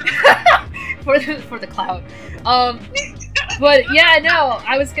 for the cloud. But yeah, no,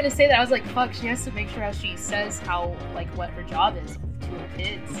 I was gonna say that. I was like, fuck, she has to make sure how she says what her job is to her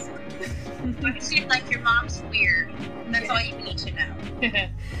kids. She's like, your mom's weird. That's all you need to know.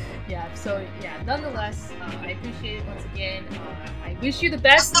 Nonetheless, I appreciate it once again. I wish you the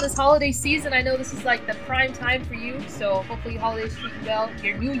best in this holiday season. I know this is like the prime time for you, so hopefully holidays treat you well.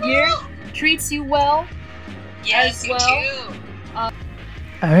 Your new year treats you well. Yes, as you well. too.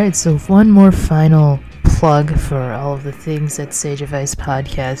 Alright, so one more final plug for all of the things that Sage Advice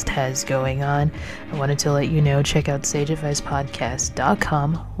Podcast has going on. I wanted to let you know, check out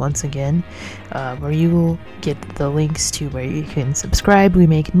sageadvicepodcast.com once again, where you will get the links to where you can subscribe. We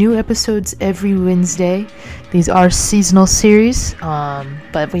make new episodes every Wednesday. These are seasonal series,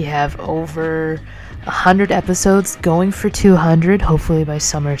 but we have over 100 episodes, going for 200, hopefully by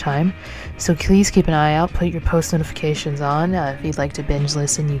summertime. So please keep an eye out, put your post notifications on. If you'd like to binge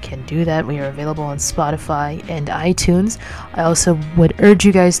listen, you can do that. We are available on Spotify and iTunes. I also would urge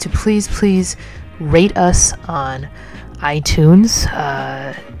you guys to please rate us on iTunes,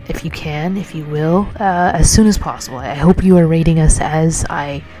 if you can, if you will, as soon as possible. I hope you are rating us as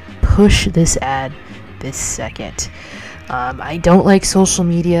I push this ad this second. I don't like social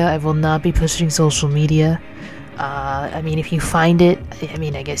media. I will not be pushing social media. If you find it,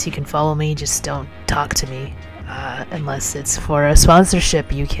 I guess you can follow me. Just don't talk to me. Unless it's for a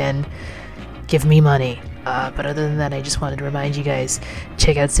sponsorship, you can give me money. But other than that, I just wanted to remind you guys,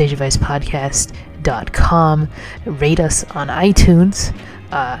 check out sageadvicepodcast.com. Rate us on iTunes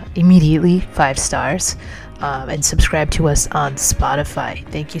immediately, 5 stars. And subscribe to us on Spotify.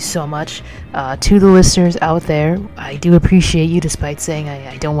 Thank you so much to the listeners out there. I do appreciate you, despite saying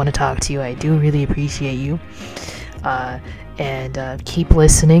I don't want to talk to you. I do really appreciate you. And keep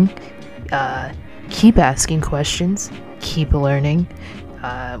listening. Keep asking questions. Keep learning.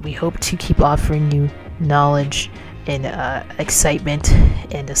 We hope to keep offering you knowledge and excitement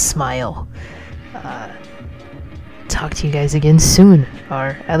and a smile. Talk to you guys again soon.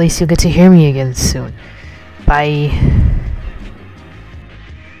 Or at least you'll get to hear me again soon. Bye.